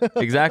 Yeah,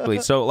 exactly.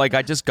 So like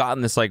I just got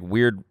in this like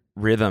weird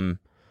rhythm,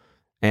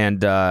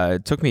 and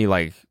it took me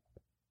like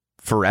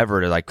forever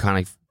to like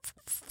kind of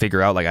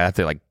figure out like I have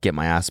to like get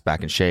my ass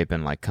back in shape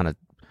and like kind of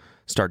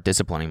start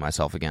disciplining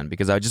myself again,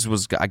 because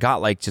I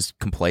got like just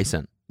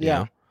complacent. You Yeah.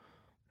 know?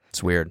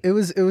 It's weird.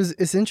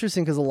 It's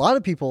interesting because a lot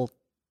of people,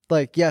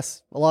 like,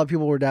 yes, a lot of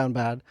people were down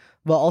bad,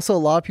 but also a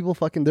lot of people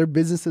fucking, their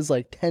businesses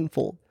like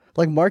tenfold.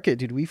 Like Market,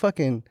 dude, we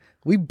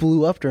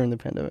blew up during the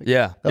pandemic.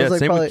 Yeah. That was, like,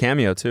 Same probably- with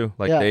Cameo too.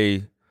 Like Yeah.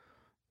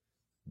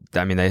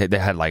 they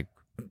had like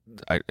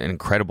an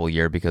incredible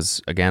year,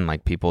 because again,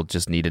 like people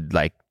just needed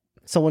like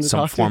Someone to some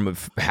talk to. form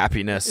of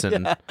happiness,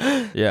 and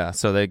Yeah.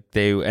 so they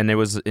and it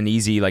was an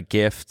easy like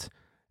gift,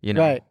 you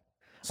know. Right.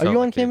 So, Are you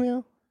on like, they-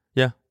 Cameo?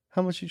 Yeah.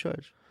 How much you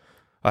charge?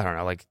 I don't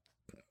know, like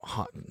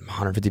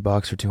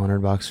 $150 or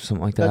 $200 or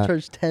something like I that.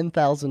 charge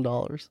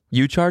 $10,000.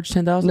 You charge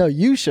 10,000? No,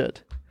 you should.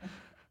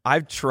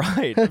 I've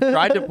tried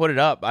to put it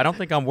up. I don't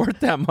think I'm worth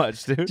that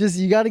much, dude. Just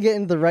you got to get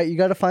into the right. You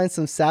got to find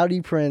some Saudi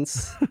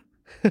prince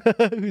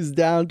who's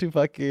down to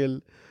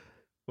fucking.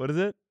 What is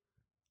it?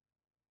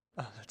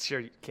 Oh, that's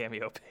your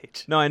Cameo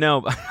page. No, I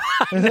know.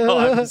 I know.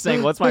 I'm just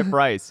saying, what's my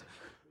price?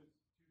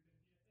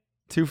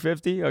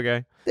 $250?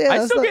 Okay.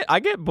 Yeah, I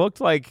get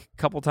booked like a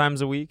couple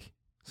times a week,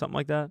 something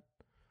like that.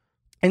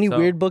 Any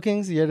weird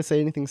bookings? You had to say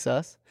anything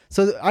sus?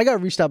 So I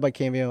got reached out by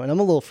Cameo, and I'm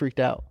a little freaked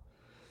out.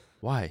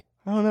 Why?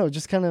 I don't know.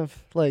 Just kind of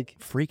like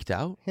freaked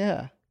out.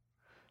 Yeah.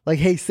 Like,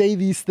 hey, say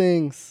these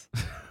things.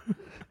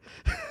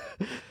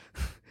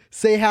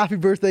 Say happy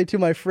birthday to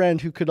my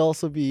friend who could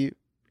also be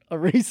a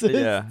racist.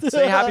 Yeah.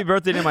 Say happy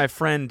birthday to my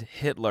friend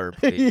Hitler,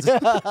 please.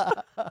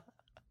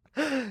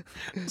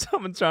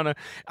 Someone's trying to.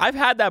 I've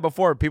had that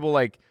before. People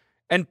like,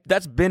 and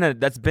that's been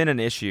an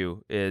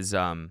issue. Is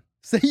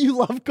say you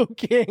love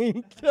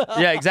cocaine.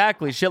 Yeah,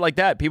 exactly. Shit like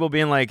that. People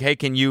being like, hey,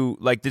 can you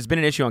like? There's been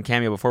an issue on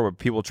Cameo before where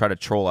people try to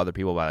troll other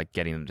people by like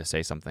getting them to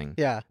say something.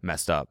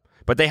 Messed up.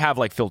 But they have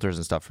like filters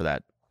and stuff for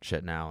that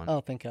shit now. And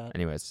oh, thank God.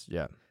 Anyways,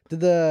 yeah.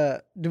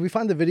 Did we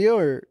find the video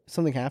or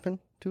something happen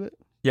to it?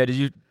 Yeah.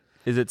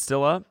 Is it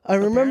still up? I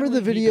remember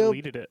the video.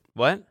 He deleted it.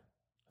 What?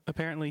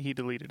 Apparently he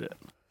deleted it.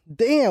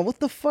 Damn, what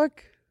the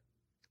fuck?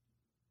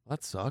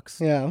 That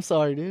sucks. Yeah, I'm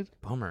sorry, dude.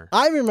 Bummer.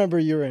 I remember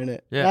you were in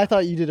it. Yeah. And I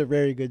thought you did a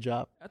very good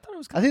job. I thought it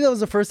was. I think that was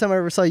the first time I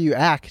ever saw you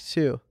act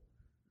too.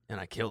 And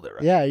I killed it,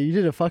 right? Yeah, you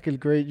did a fucking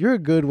great. You're a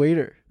good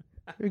waiter.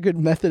 You're a good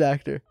method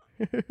actor.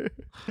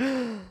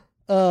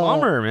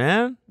 Bummer,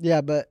 man.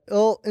 Yeah, but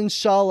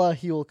inshallah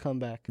he will come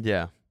back.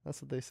 Yeah.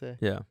 That's what they say.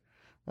 Yeah.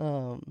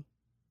 I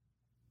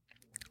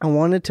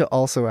wanted to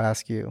also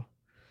ask you.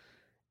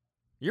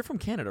 You're from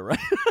Canada, right?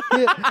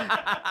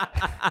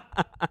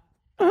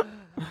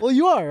 Well,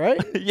 you are, right?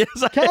 Yes.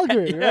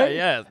 Calgary, right?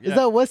 Yeah. Is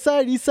that west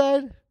side, east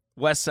side?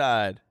 West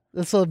side.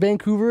 That's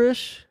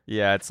Vancouver-ish?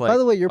 Yeah, it's like. By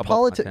the way, your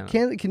above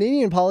Montana.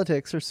 Canadian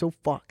politics are so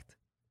fucked.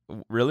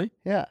 Really?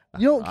 Yeah.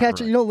 You don't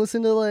catch it. You don't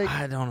listen to like.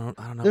 I don't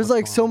know. There's what's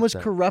like going so on much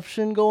with that.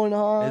 corruption going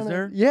on. Is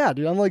there? Yeah,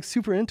 dude. I'm like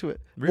super into it.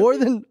 Really? More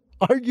than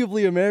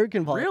arguably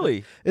American politics.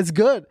 Really? It's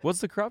good. What's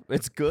the corrupt?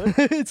 It's good.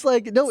 It's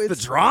like no, it's the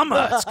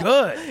drama. It's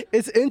good.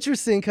 It's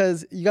interesting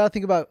because you got to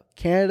think about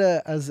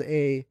Canada as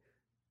a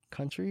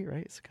country,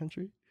 right? It's a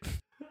country.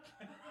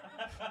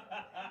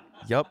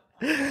 Yep.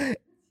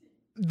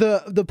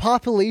 The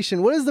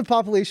population. What is the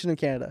population of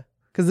Canada?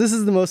 Because this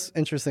is the most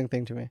interesting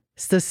thing to me.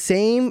 It's the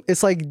same.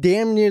 It's like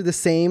damn near the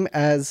same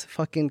as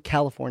fucking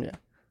California.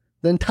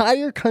 The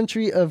entire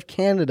country of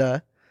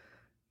Canada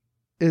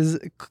is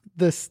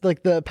this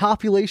like the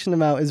population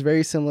amount is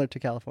very similar to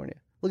California.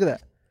 Look at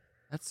that.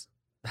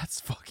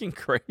 That's fucking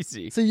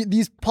crazy. So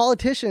these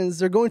politicians,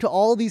 they're going to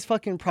all these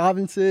fucking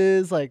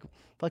provinces like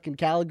fucking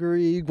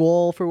Calgary,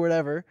 Guelph, or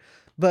whatever.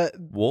 But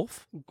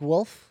Wolf?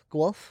 Guelph?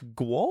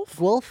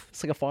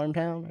 It's like a farm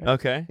town. Right?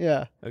 Okay.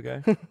 Yeah.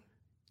 Okay.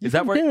 Is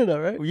that where Canada,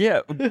 right?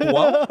 Yeah.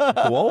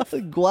 Guelph?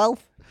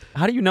 Guelph.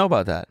 How do you know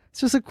about that?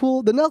 It's just the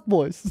Nelk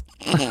Boys.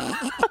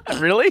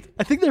 Really?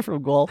 I think they're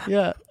from Guelph.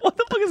 Yeah. What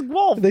the fuck is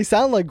Guelph? They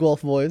sound like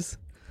Guelph boys.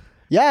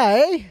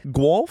 Yeah, eh?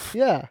 Guelph?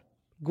 Yeah.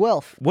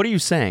 Guelph. What are you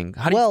saying?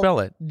 How do you spell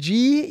it?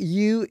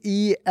 Guelph.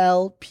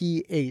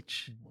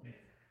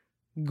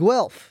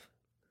 Guelph.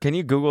 Can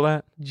you Google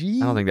that? I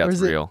don't think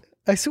that's real.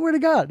 I swear to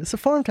God, it's a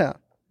farm town.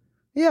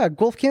 Yeah,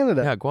 Guelph,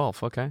 Canada. Yeah,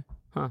 Guelph. Okay.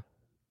 Huh.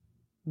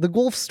 The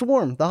Guelph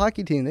Storm, the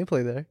hockey team, they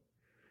play there.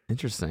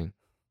 Interesting.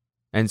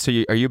 And so,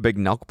 are you a big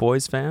Nelk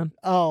Boys fan?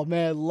 Oh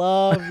man,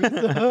 love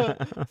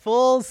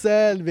full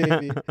send,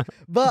 baby.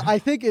 But I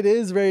think it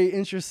is very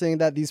interesting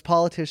that these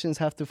politicians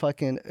have to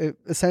fucking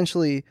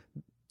essentially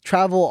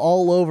travel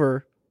all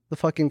over the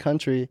fucking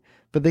country,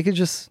 but they could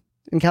just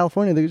in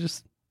California they could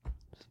just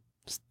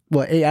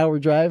 8-hour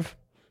drive,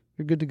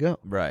 you're good to go.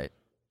 Right.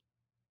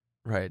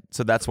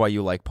 So that's why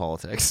you like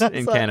politics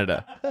in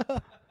Canada.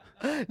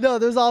 No,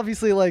 there's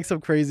obviously like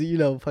some crazy,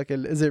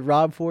 fucking. Is it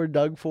Rob Ford,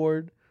 Doug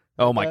Ford?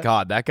 Oh my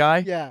God, that guy?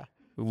 Yeah.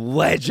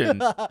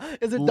 Legend.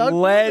 Is it Doug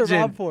Legend. Ford or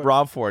Rob Ford?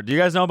 Rob Ford. Do you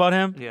guys know about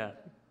him? Yeah.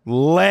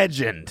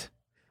 Legend.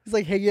 He's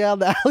like hanging out in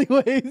the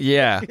alleyways.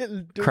 Yeah.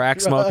 Crack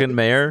smoking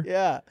mayor.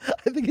 Yeah.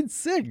 I think it's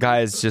sick.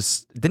 Guy is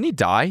just. Didn't he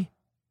die?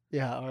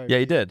 Yeah. All right. Yeah,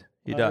 he did.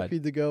 He died.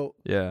 Feed the goat.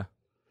 Yeah.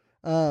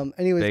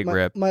 Anyways, Big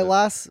rip. my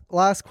last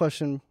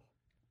question.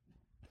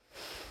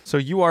 So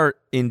you are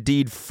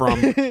indeed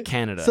from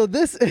Canada. So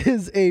this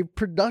is a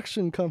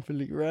production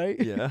company, right?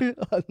 Yeah.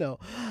 No.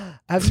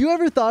 Have you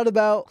ever thought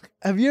about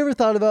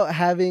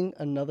having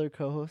another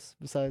co-host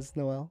besides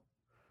Noel?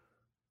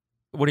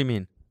 What do you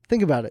mean?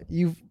 Think about it.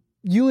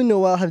 You and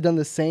Noel have done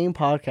the same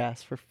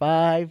podcast for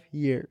 5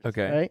 years.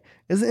 Okay. Right?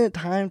 Isn't it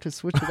time to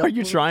switch it up? Are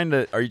you trying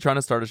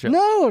to start a show?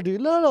 No,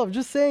 dude. No. I'm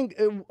just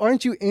saying,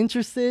 aren't you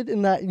interested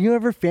in that? You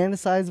ever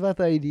fantasize about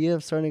the idea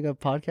of starting a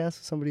podcast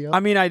with somebody else?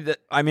 I mean, I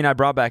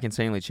brought back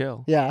Insanely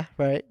Chill. Yeah,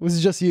 right. It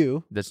was just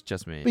you. That's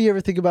just me. But you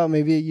ever think about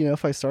maybe,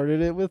 if I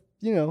started it with,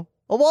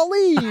 a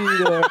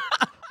Waleed or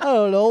I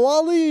don't know,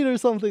 Waleed or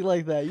something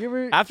like that. You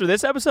ever? After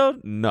this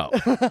episode? No.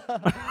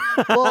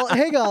 Well,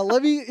 hang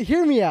on.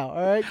 Hear me out.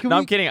 All right.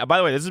 I'm kidding. By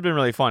the way, this has been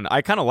really fun.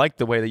 I kind of like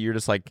the way that you're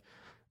just like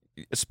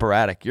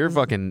sporadic. You're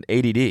fucking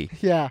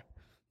ADD. Yeah.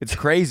 It's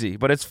crazy,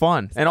 but it's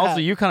fun. And also,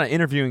 you kind of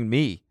interviewing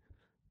me.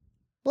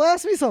 Well,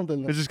 ask me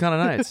something. Which is kind of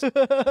nice. You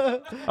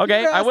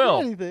Okay, never I asked me will.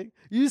 anything.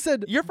 You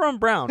said You're from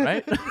Brown,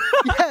 right?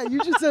 yeah. You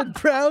just said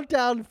Brown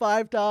Town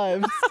 5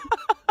 times.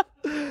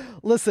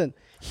 Listen,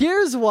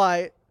 here's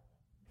why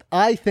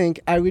I think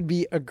I would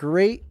be a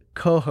great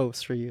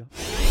co-host for you.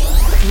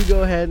 Can you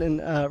go ahead and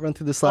run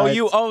through the slides?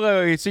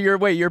 So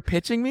you're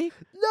pitching me?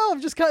 No, we're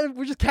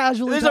just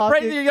casually There's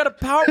talking. you got a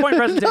PowerPoint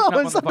presentation No, up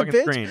on it's the not a fucking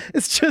bitch. screen.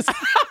 It's just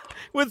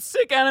With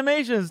sick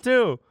animations,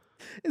 too.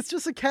 it's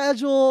just a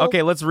casual.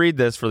 Okay, let's read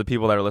this for the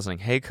people that are listening.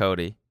 Hey,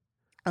 Cody.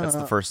 That's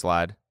the Uh, first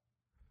slide.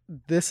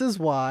 This is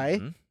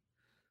why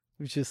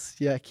we just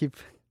keep.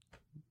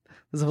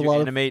 There's a Do you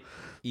lot animate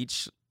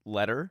each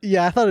letter?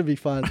 Yeah, I thought it'd be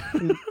fun.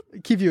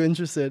 Keep you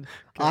interested.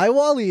 I,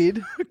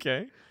 Waleed,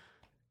 Okay.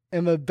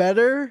 am a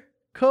better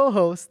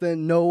co-host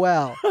than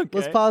Noel. Let's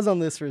Okay. pause on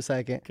this for a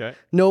second. Okay.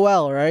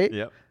 Noel, right?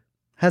 Yep.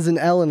 Has an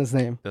L in his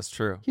name. That's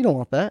true. You don't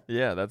want that.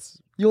 Yeah,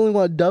 that's You only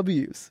want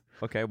W's.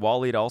 okay.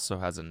 Waleed also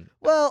has an,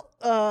 Well,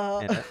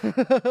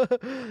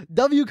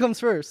 W comes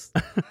first.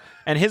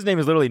 and his name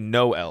is literally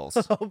no L's.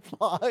 Oh,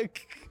 fuck.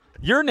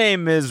 Your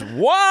name is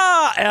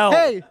Wa-L.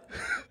 Hey,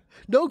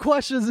 no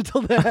questions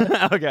until then.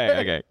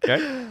 Okay.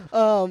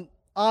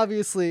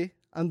 Obviously,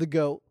 I'm the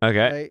GOAT.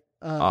 Okay.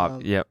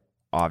 Right? Yep.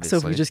 Obviously.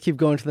 So if we just keep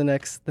going to the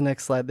next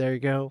slide, there you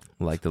go.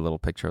 like the little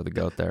picture of the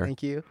goat there.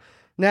 Thank you.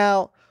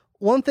 Now,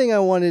 one thing I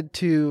wanted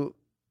to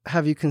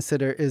have you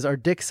consider is our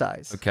dick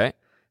size. Okay.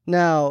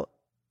 Now,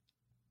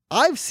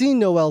 I've seen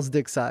Noel's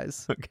dick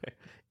size. Okay.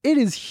 It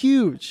is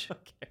huge.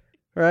 Okay.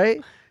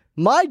 Right?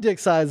 My dick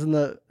size, on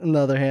the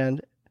other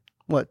hand,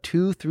 what,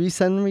 2-3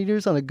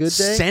 centimeters on a good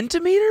day?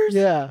 Centimeters?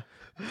 Yeah.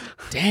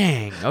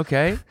 Dang.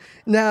 Okay.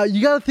 Now,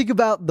 you got to think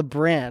about the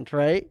brand,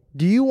 right?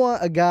 Do you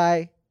want a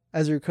guy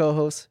as your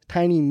co-host,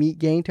 Tiny Meat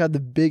Gang, to have the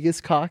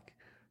biggest cock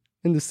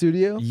in the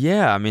studio?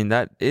 Yeah, I mean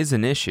that is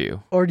an issue.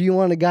 Or do you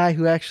want a guy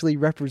who actually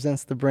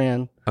represents the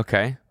brand?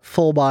 Okay.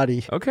 Full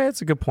body. Okay,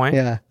 that's a good point.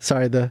 Yeah.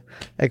 Sorry, the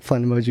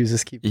eggplant emojis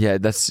just keep Yeah,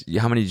 that's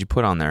how many did you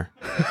put on there?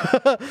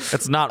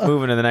 It's not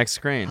moving to the next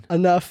screen.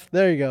 enough.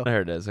 There you go.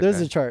 There it is. Okay.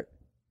 There's a chart.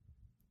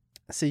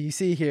 So you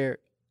see here,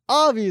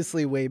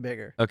 obviously way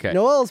bigger. Okay.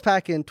 Noel's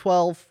packing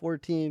 12,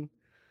 14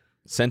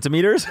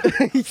 Centimeters?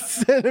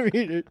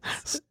 centimeters.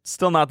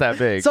 Still not that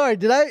big. Sorry,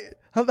 did I?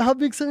 How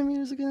big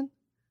centimeters again?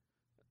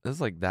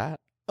 It's like that.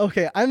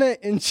 Okay, I meant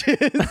inches.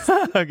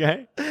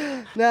 Okay.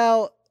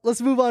 Now,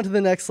 let's move on to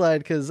the next slide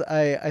because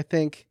I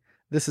think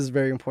this is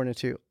very important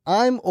too.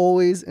 I'm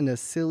always in a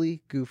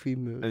silly, goofy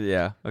mood.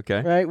 Yeah.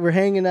 Okay. Right? We're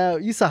hanging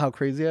out. You saw how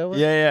crazy I was.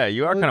 Yeah.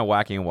 You are kind of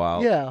wacky and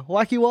wild. Yeah,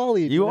 wacky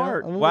Wally. You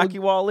are wacky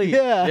Wally.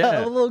 Yeah, Yeah.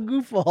 I'm a little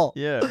goofball.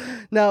 Yeah.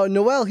 Now,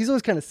 Noel, he's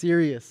always kind of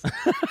serious.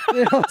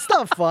 It's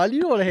not fun.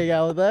 You don't want to hang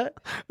out with that.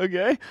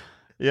 Okay.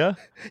 Yeah.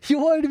 You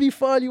want it to be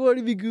fun. You want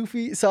it to be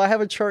goofy. So I have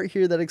a chart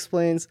here that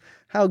explains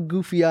how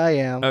goofy I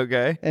am.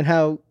 Okay. And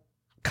how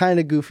kind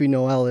of goofy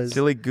Noel is.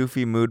 Silly,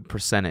 goofy mood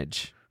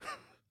percentage.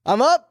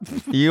 I'm up.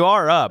 You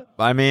are up.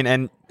 I mean,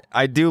 and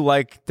I do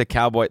like the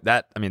cowboy.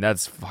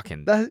 That's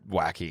fucking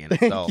wacky in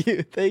itself.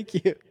 Thank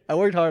you. I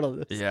worked hard on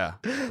this. Yeah.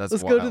 That's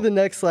Let's wild. go to the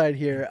next slide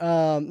here.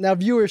 Now,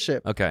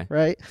 viewership. Okay.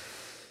 Right?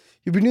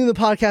 You've been doing the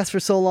podcast for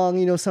so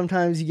long,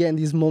 sometimes you get in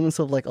these moments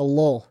of like a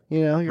lull,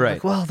 You're Right.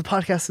 like, well, the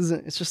podcast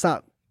it's just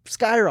not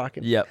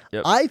skyrocketing. Yep.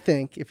 I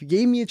think if you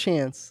gave me a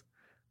chance,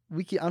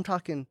 I'm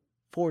talking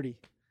 40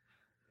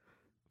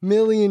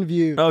 million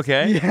views.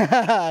 Okay.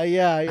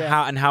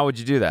 Yeah. How would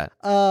you do that?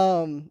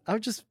 I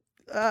would just,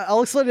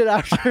 I'll explain it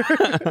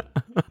after.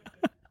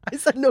 I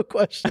said no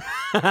question.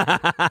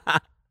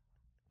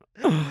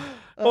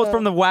 Well, it's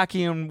from the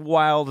wacky and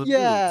wild. moods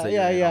that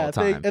you're in all the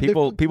time.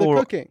 People the were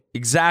cooking.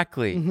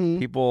 Exactly. Mhm.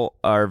 People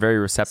are very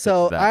receptive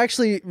So to that. I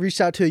actually reached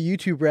out to a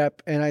YouTube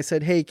rep and I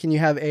said, hey, can you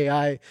have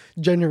AI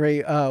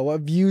generate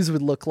what views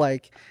would look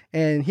like?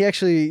 And he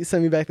actually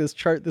sent me back this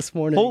chart this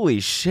morning. Holy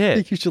I shit.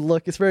 think you should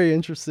look. It's very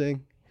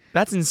interesting.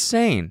 That's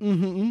insane.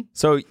 Mm-hmm.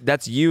 So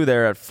that's you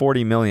there at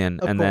 40 million.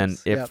 Of and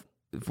course, then if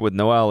with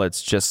Noel,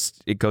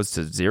 it goes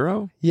to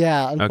 0?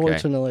 Yeah, Okay.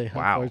 unfortunately.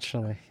 Wow.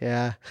 Unfortunately.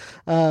 Yeah.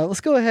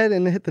 Let's go ahead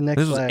and hit the next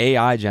This was slide.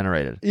 AI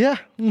generated. Yeah.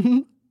 Mm-hmm.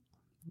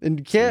 And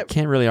you can't,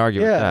 Can't really argue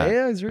with that.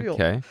 AI is real.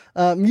 Okay.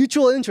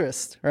 Mutual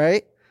interest,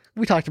 right?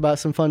 We talked about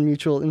some fun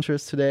mutual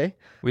interests today.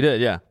 We did,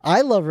 yeah.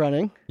 I love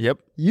running. Yep.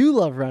 You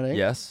love running.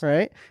 Yes.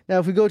 Right? Now,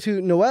 if we go to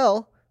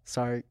Noel,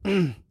 sorry.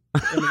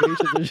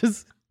 Animations are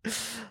just...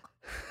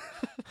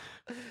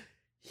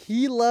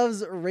 He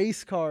loves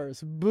race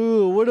cars.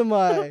 Boo. What am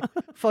I?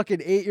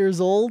 Fucking 8 years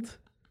old?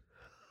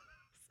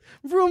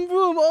 Vroom,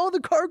 vroom. Oh,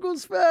 the car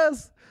goes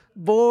fast.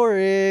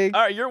 Boring.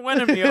 All right, you're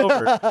winning me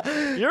over.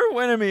 You're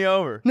winning me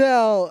over.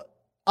 Now,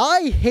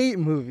 I hate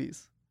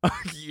movies.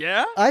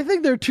 Yeah? I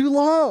think they're too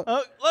long.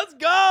 Let's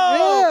go.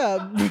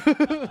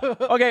 Yeah.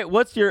 Okay,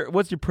 what's your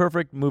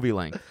perfect movie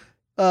length?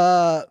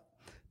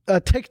 A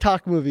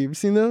TikTok movie. Have you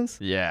seen those?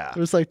 Yeah. It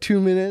was like 2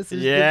 minutes. It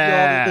just gives you all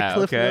Yeah, the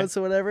cliff okay. notes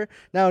or whatever.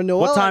 Now, Noel.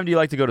 What time do you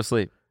like to go to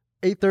sleep?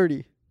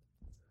 8:30.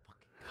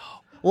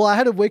 Well, I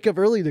had to wake up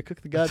early to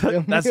cook the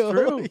goddamn That's meal.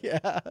 true.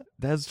 Yeah.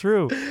 That's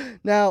true.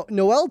 Now,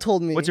 Noelle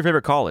told me. What's your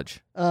favorite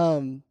college?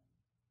 Brown?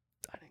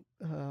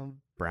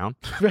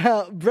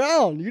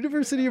 Brown.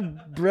 University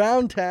of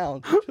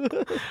Browntown.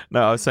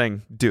 No, I was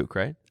saying Duke,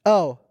 right?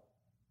 Oh.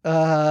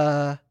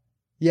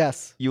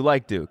 Yes. You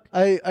like Duke.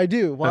 I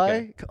do. Why?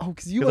 Okay. Oh,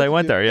 because you 'Cause I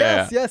went there,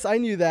 yeah, Yes, I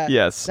knew that.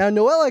 Yes. Now,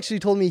 Noelle actually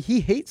told me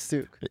he hates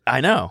Duke. I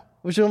know.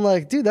 Which I'm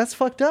like, dude, that's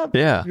fucked up.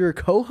 Yeah. Your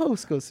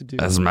co-host goes to Duke.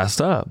 That's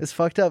messed up. It's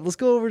fucked up. Let's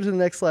go over to the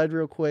next slide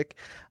real quick.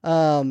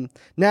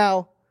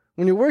 Now,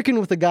 when you're working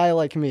with a guy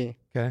like me,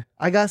 okay,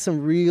 I got some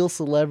real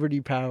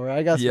celebrity power.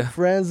 I got some Yeah.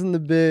 friends in the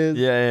biz.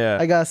 Yeah.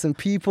 I got some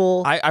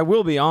people. I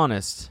will be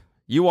honest.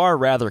 You are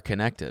rather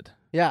connected.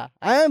 Yeah,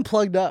 I am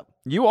plugged up.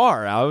 You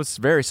are. I was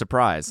very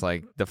surprised.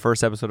 Like the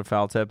first episode of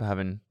Foul Tip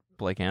having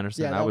Blake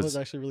Anderson. Yeah, that was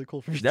actually really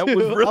cool for me. That too.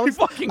 was really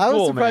fucking cool, I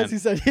was surprised man. he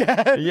said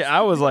yes. Yeah,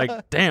 I was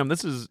like, damn,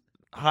 this is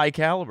high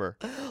caliber.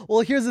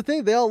 Well, here's the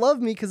thing. They all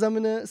love me because I'm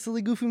in a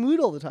silly, goofy mood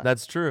all the time.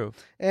 That's true.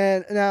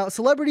 And now,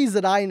 celebrities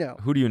that I know.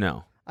 Who do you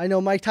know? I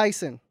know Mike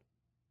Tyson.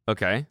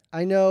 Okay.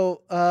 I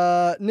know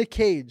Nick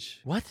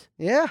Cage. What?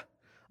 Yeah.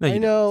 No, you I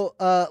know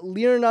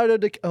Leonardo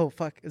Oh,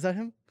 fuck. Is that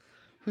him?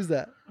 Who's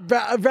that?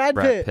 Brad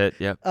Pitt. Pitt,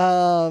 yep.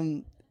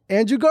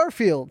 Andrew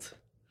Garfield.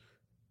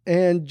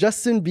 And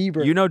Justin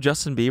Bieber. You know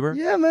Justin Bieber?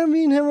 Yeah, man.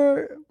 Me and him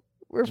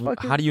we're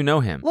fucking. How do you know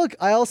him? Look,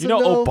 I also You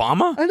know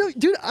Obama? I know,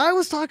 dude. I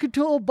was talking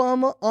to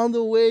Obama on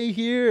the way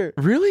here.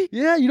 Really?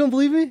 Yeah, you don't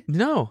believe me?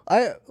 No.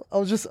 I'll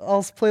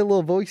play a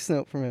little voice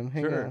note from him.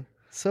 Hang on.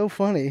 So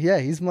funny. Yeah,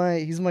 he's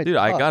my dude.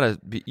 I gotta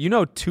be. You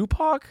know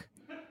Tupac?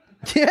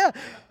 Yeah.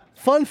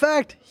 Fun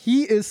fact: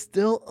 he is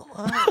still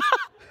alive.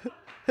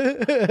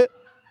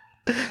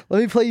 Let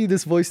me play you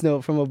this voice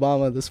note from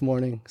Obama this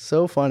morning.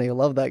 So funny. I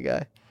love that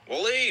guy.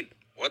 Waleed,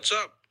 what's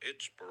up?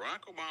 It's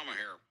Barack Obama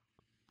here.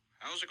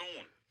 How's it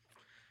going?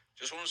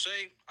 Just want to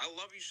say I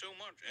love you so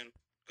much and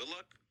good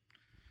luck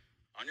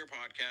on your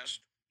podcast.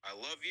 I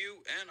love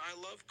you and I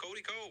love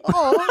Cody Cole.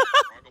 Oh.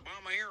 Barack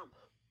Obama here.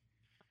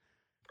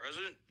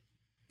 President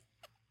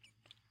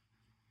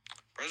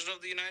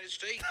of the United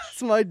States.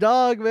 That's my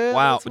dog, man.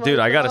 Wow, That's my dude.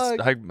 I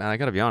dog.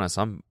 gotta be honest.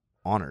 I'm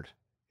honored.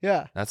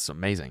 Yeah. That's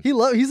amazing.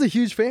 He's a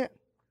huge fan.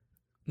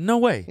 No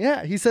way.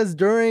 Yeah, he says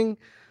during,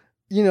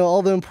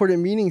 all the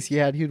important meetings he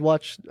had, he'd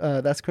watch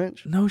That's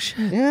Cringe. No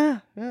shit. Yeah.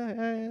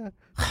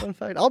 Fun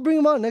fact. I'll bring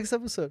him on next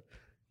episode.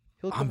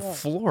 He'll I'm come on.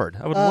 floored.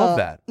 I would love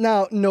that.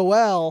 Now,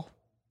 Noelle,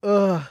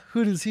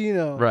 who does he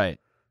know? Right.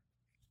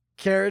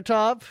 Carrot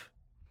Top.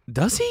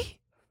 Does he?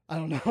 I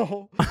don't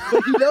know.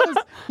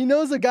 But he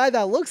knows a guy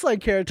that looks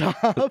like Carrot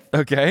Top.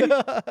 Okay.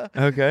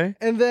 Okay.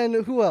 And then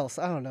who else?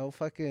 I don't know.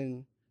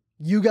 Fucking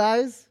you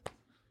guys.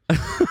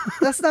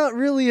 That's not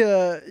really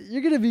you're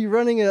going to be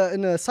running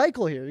in a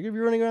cycle here. You're going to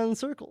be running around in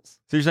circles.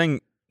 So you're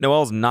saying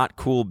Noel's not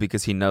cool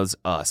because he knows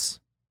us?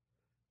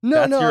 No,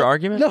 That's your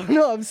argument?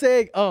 No, I'm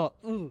saying,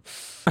 I'm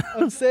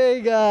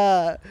saying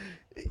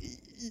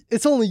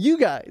it's only you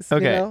guys.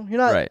 Okay, You're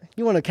not, right.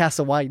 You want to cast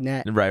a wide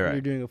net Right. when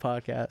you're doing a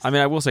podcast. I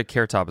mean, I will say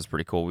Carrot Top is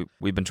pretty cool.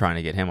 We've been trying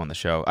to get him on the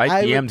show. I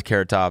DM'd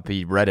Carrot Top.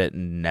 He read it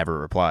and never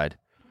replied.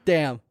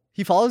 Damn.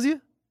 He follows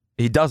you?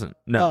 He doesn't.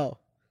 No. Oh,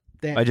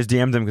 damn. I just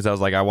DM'd him because I was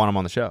like, I want him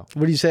on the show.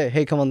 What do you say?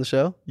 Hey, come on the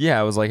show? Yeah,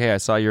 I was like, hey,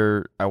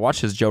 I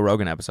watched his Joe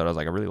Rogan episode. I was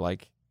like, I really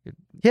like it.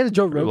 He had a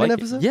Joe Really Rogan like it.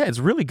 episode? Yeah, it's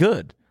really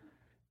good.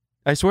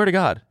 I swear to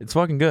God, it's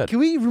fucking good. Can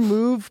we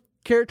remove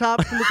Carrot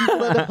Top from the people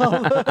that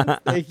know?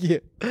 Thank you.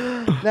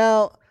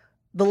 Now,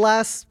 the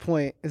last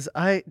point is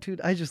I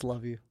just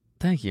love you.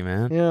 Thank you,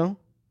 man.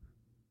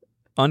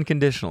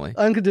 Unconditionally.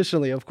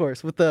 Unconditionally, of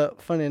course, with the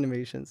fun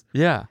animations.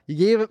 Yeah. You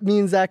gave me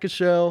and Zach a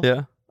show.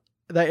 Yeah.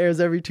 That airs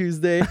every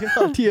Tuesday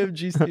on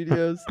TMG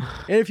Studios.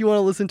 And if you want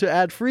to listen to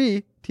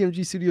ad-free,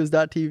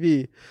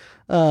 tmgstudios.tv.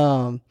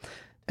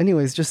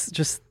 Anyways,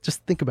 just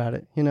think about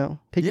it,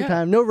 Take your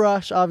time. No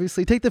rush,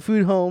 obviously. Take the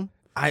food home.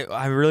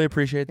 I really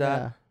appreciate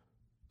that.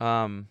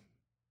 Yeah.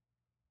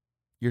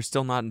 You're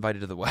still not invited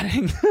to the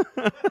wedding.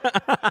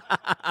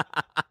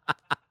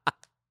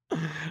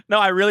 No,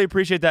 I really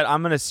appreciate that.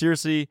 I'm going to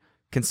seriously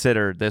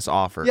consider this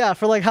offer. Yeah,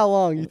 for like how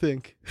long you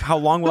think? How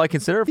long will I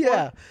consider it for?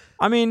 Yeah.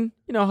 I mean,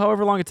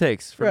 however long it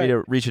takes for me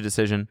to reach a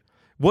decision.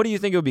 What do you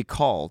think it would be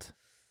called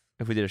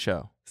if we did a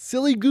show?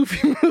 Silly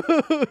Goofy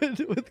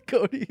Mood with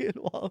Cody and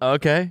Walt.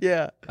 Okay.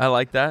 Yeah. I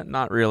like that.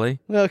 Not really.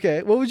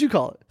 Okay. What would you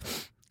call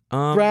it?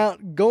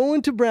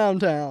 Going to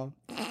Browntown.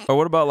 Or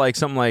what about like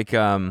something like,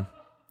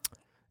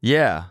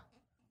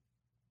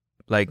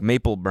 like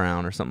Maple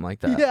Brown or something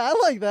like that. Yeah, I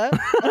like that.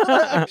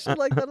 I actually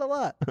like that a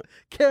lot.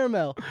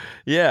 Caramel.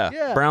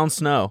 Yeah. Brown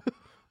snow.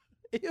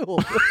 Ew.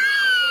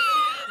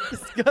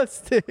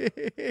 Disgusting.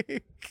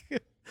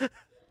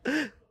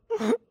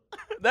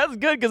 That's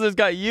good because it's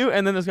got you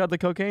and then it's got the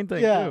cocaine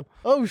thing too.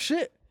 Oh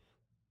shit.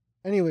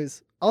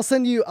 Anyways, I'll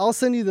send you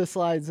the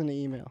slides in an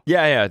email.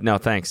 Yeah. No,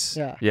 thanks.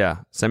 Yeah.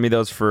 Send me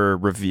those for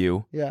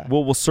review. Yeah.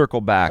 We'll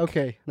circle back.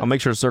 Okay. I'll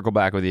make sure to circle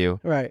back with you.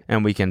 Right.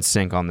 And we can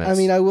sync on this. I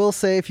mean, I will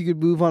say if you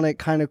could move on it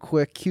kind of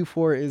quick,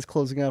 Q4 is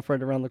closing up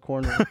right around the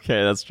corner.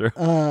 Okay, that's true.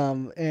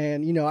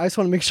 And you know, I just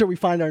want to make sure we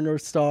find our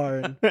North Star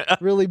and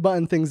really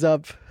button things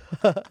up.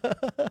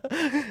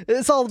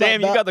 It's all about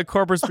Damn, you got the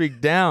corporate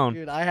speak down.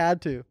 Dude, I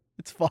had to.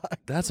 It's fine.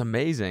 That's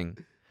amazing.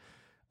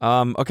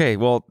 Okay,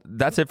 well,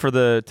 that's it for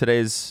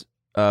today's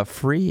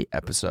free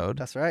episode.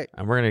 That's right.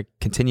 And we're going to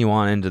continue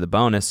on into the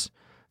bonus.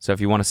 So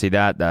if you want to see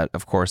that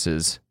of course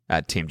is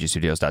at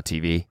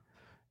tmgstudios.tv.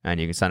 And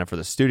you can sign up for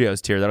the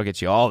studios tier. That'll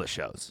get you all the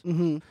shows.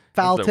 Mm-hmm.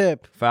 Foul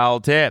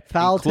tip,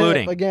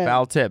 including again.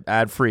 Foul tip,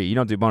 ad free. You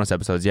don't do bonus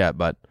episodes yet,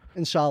 but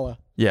inshallah.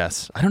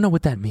 Yes. I don't know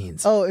what that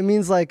means. Oh, it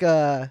means like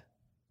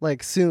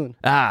soon.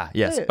 Ah,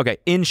 yes. Hey. Okay,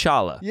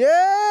 inshallah.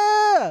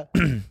 Yeah.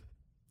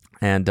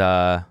 And hit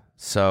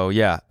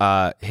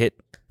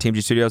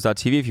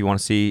tmgstudios.tv if you want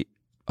to see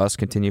us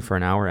continue for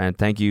an hour. And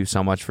thank you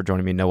so much for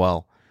joining me,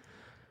 Noel.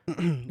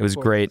 It was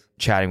great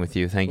chatting with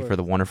you. Thank you for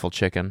the wonderful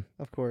chicken.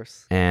 Of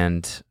course.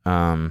 And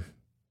can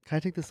I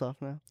take this off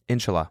now?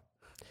 Inshallah.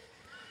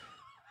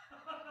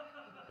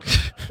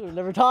 We've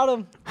never taught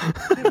him.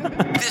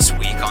 This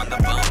week on the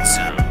Bone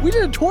Zone. We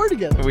did a tour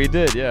together. We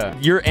did, yeah.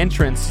 Your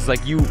entrance is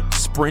like you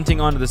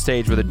sprinting onto the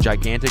stage with a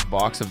gigantic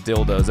box of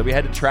dildos that we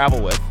had to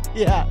travel with.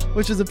 Yeah,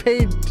 which is a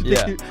paid.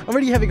 Yeah. I'm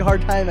already having a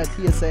hard time at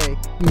TSA.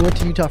 We went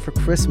to Utah for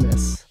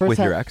Christmas. With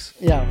your ex?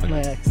 Yeah, my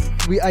ex.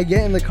 I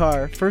get in the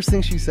car. First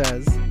thing she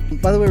says,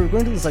 by the way, we're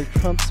going to this like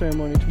Trump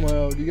ceremony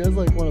tomorrow. Do you guys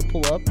like want to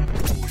pull up?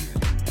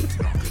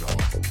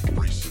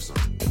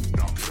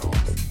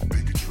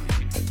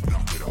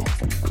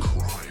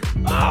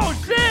 Oh,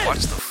 shit!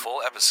 Watch the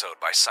full episode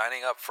by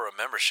signing up for a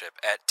membership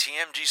at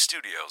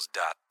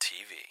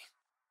tmgstudios.tv.